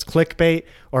can't tell if it's clickbait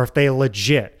or if they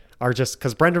legit are just,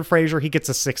 because Brendan Fraser, he gets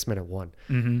a 6-minute one.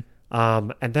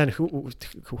 And then who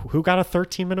got a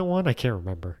 13-minute one? I can't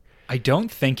remember. I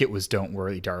don't think it was Don't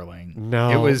Worry, Darling. No,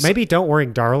 it was maybe Don't Worry,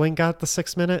 Darling got the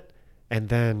 6-minute, and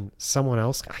then someone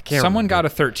else. I can't. Someone remember.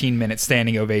 got a 13-minute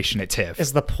standing ovation at TIFF.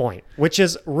 Is the point, which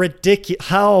is ridiculous.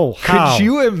 How could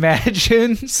you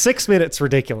imagine? 6 minutes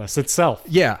ridiculous itself.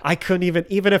 Yeah, I couldn't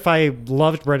even if I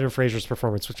loved Brendan Fraser's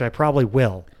performance, which I probably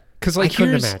will. Because like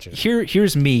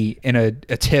here's me in a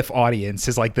TIFF audience.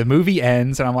 Is like the movie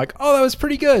ends and I'm like, oh, that was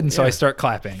pretty good, and so I start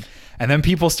clapping. And then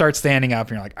people start standing up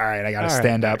and you're like, all right, I got to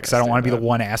stand up because I don't want to be the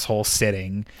one asshole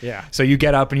sitting. Yeah. So you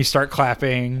get up and you start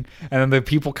clapping, and then the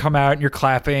people come out and you're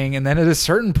clapping. And then at a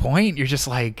certain point, you're just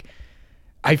like,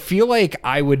 I feel like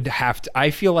right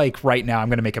now I'm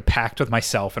going to make a pact with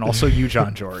myself and also you,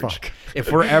 John George.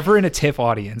 If we're ever in a TIFF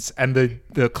audience and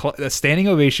the standing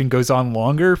ovation goes on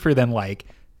longer for than like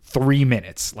 3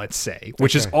 minutes, let's say,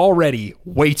 which is already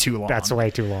way too long. That's way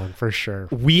too long for sure.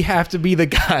 We have to be the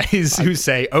guys who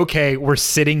say, okay, we're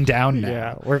sitting down now.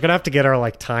 Yeah, we're gonna have to get our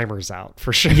like timers out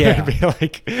for sure. Yeah. Be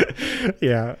like,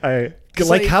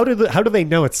 how do they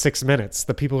know it's 6 minutes?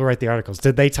 The people who write the articles,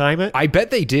 did they time it? I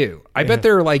bet they do. I bet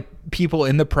there are like people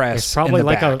in the press. There's probably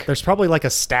there's probably like a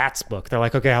stats book. They're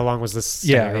like, okay, how long was this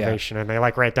standing ovation? And they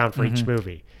like write down for each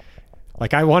movie.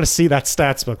 Like, I want to see that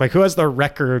stats book. Like, who has the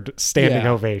record standing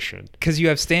ovation? Because you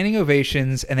have standing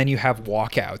ovations and then you have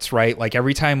walkouts, right? Like,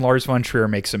 every time Lars von Trier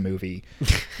makes a movie,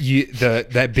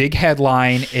 that big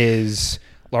headline is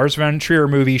Lars von Trier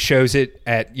movie, shows it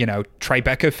at,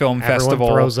 Tribeca Film Festival.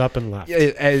 Everyone throws up and left.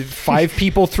 5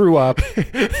 people threw up.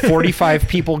 45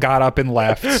 people got up and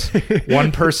left.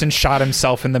 1 person shot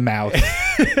himself in the mouth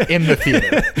in the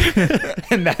theater.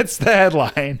 And that's the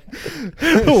headline.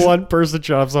 1 person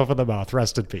shot himself in the mouth.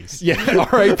 Rest in peace. Yeah,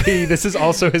 R.I.P. This is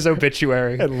also his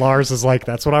obituary. And Lars is like,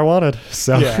 that's what I wanted.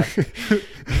 So yeah.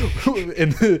 In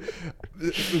the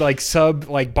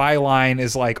byline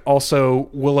is like, also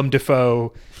Willem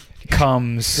Dafoe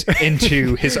comes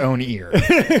into his own ear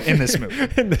in this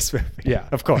movie. Yeah,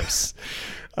 of course.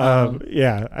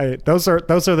 Those are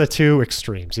the 2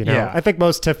 extremes. Yeah. I think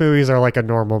most TIFF movies are like a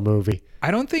normal movie. I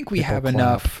don't think we have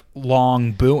enough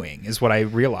long booing, is what I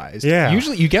realized. Yeah.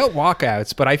 Usually you get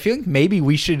walkouts, but I feel like maybe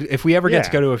we should, if we ever get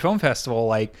to go to a film festival,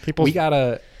 like we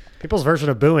gotta. People's version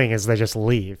of booing is they just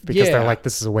leave because they're like,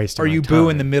 this is a waste of my time. Or you boo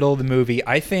in the middle of the movie.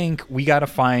 I think we got to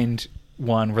find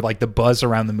one where like the buzz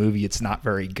around the movie, it's not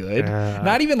very good.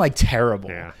 Not even like terrible.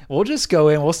 Yeah. We'll just go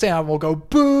in, we'll stand up, we'll go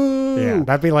boo. Yeah,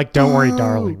 that'd be like Don't Worry,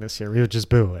 Darling this year. We would just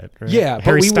boo it. Right? Yeah.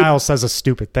 Harry Styles says a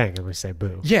stupid thing and we say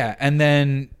boo. Yeah,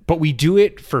 but we do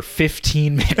it for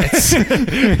 15 minutes.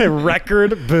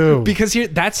 Record boo. Because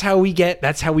that's how we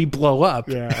blow up.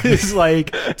 Yeah. It's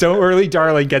like Don't Worry,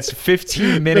 Darling gets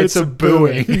 15 minutes of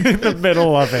booing in the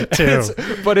middle of it too.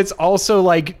 But it's also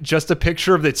like just a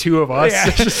picture of the 2 of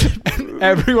us. Yeah.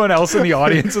 Everyone else in the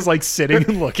audience is like sitting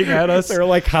and looking at us. They're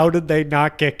like, how did they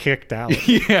not get kicked out?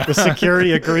 Yeah. The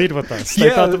security agreed with us. They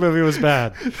thought the movie was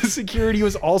bad. The security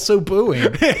was also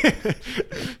booing.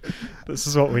 This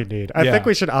is what we need. I think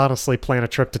we should honestly plan a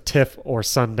trip to TIFF or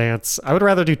Sundance. I would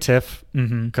rather do TIFF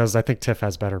because I think TIFF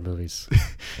has better movies.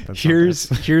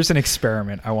 Here's an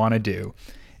experiment I want to do.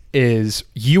 Is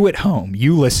you at home,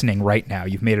 you listening right now,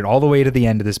 you've made it all the way to the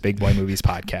end of this Big Boy Movies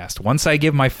podcast. Once I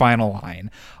give my final line,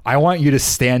 I want you to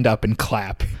stand up and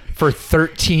clap for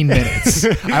 13 minutes.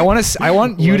 I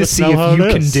want you to see if you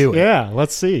can do it. Yeah,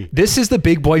 let's see. This is the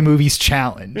Big Boy Movies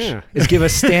challenge. Yeah. Is give a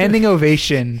standing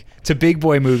ovation to Big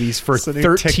Boy Movies for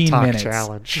 13 TikTok minutes.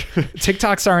 Challenge.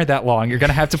 TikToks aren't that long. You're going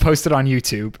to have to post it on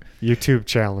YouTube. YouTube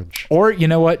challenge. Or, you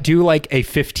know what? Do like a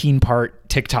 15-part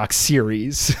TikTok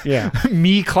series. Yeah.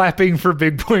 Me clapping for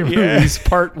Big Boy Movies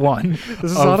part 1.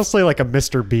 This is honestly like a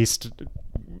Mr. Beast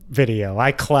video.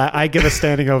 I give a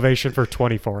standing ovation for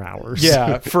 24 hours.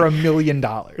 Yeah, for $1 million.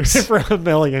 For $1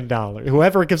 million.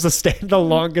 Whoever gives the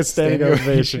longest standing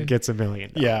ovation gets $1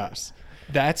 million. Yeah.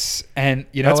 That's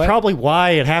what? Probably why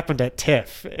it happened at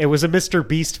TIFF. It was a Mr.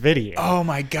 Beast video. Oh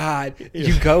my God.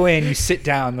 You go in, you sit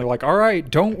down, they're like, all right,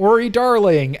 don't worry,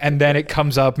 darling. And then it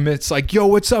comes up and it's like, yo,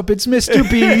 what's up? It's Mr.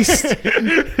 Beast.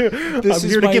 I'm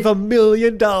here to give $1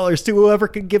 million to whoever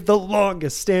can give the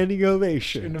longest standing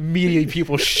ovation. And immediately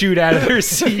people shoot out of their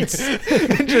seats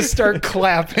and just start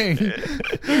clapping.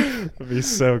 It'd be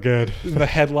so good. The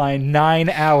headline,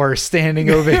 9-hour standing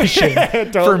ovation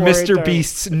for Mr.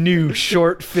 Beast's new short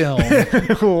film.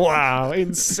 Wow,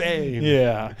 insane.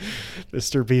 Yeah.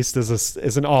 Mr. Beast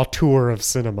is an auteur of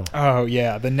cinema. Oh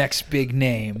yeah, the next big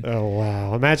name. Oh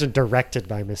wow. Imagine directed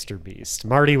by Mr. Beast.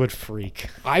 Marty would freak.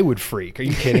 I would freak. Are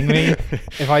you kidding me?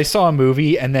 If I saw a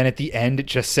movie and then at the end it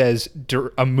just says a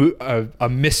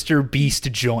Mr.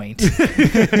 Beast joint.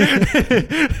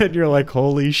 And you're like,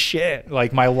 holy shit.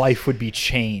 Like my life would be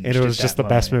changed. And it was just the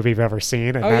best movie you've ever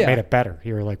seen, and that made it better.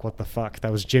 You were like, what the fuck?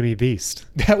 That was Jimmy Beast.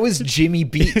 That was Jimmy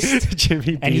Beast. Jimmy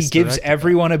Beast. And he gives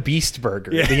everyone a Beast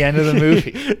burger at the end of the movie.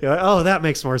 You're like, oh, that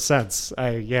makes more sense.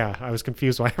 I was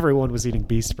confused why everyone was eating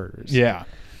Beast burgers. Yeah.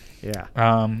 Yeah.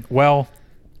 Well,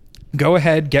 go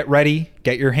ahead, get ready,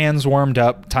 get your hands warmed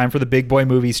up. Time for the Big Boy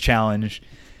Movies challenge.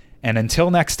 And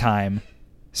until next time,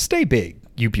 stay big,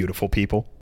 you beautiful people.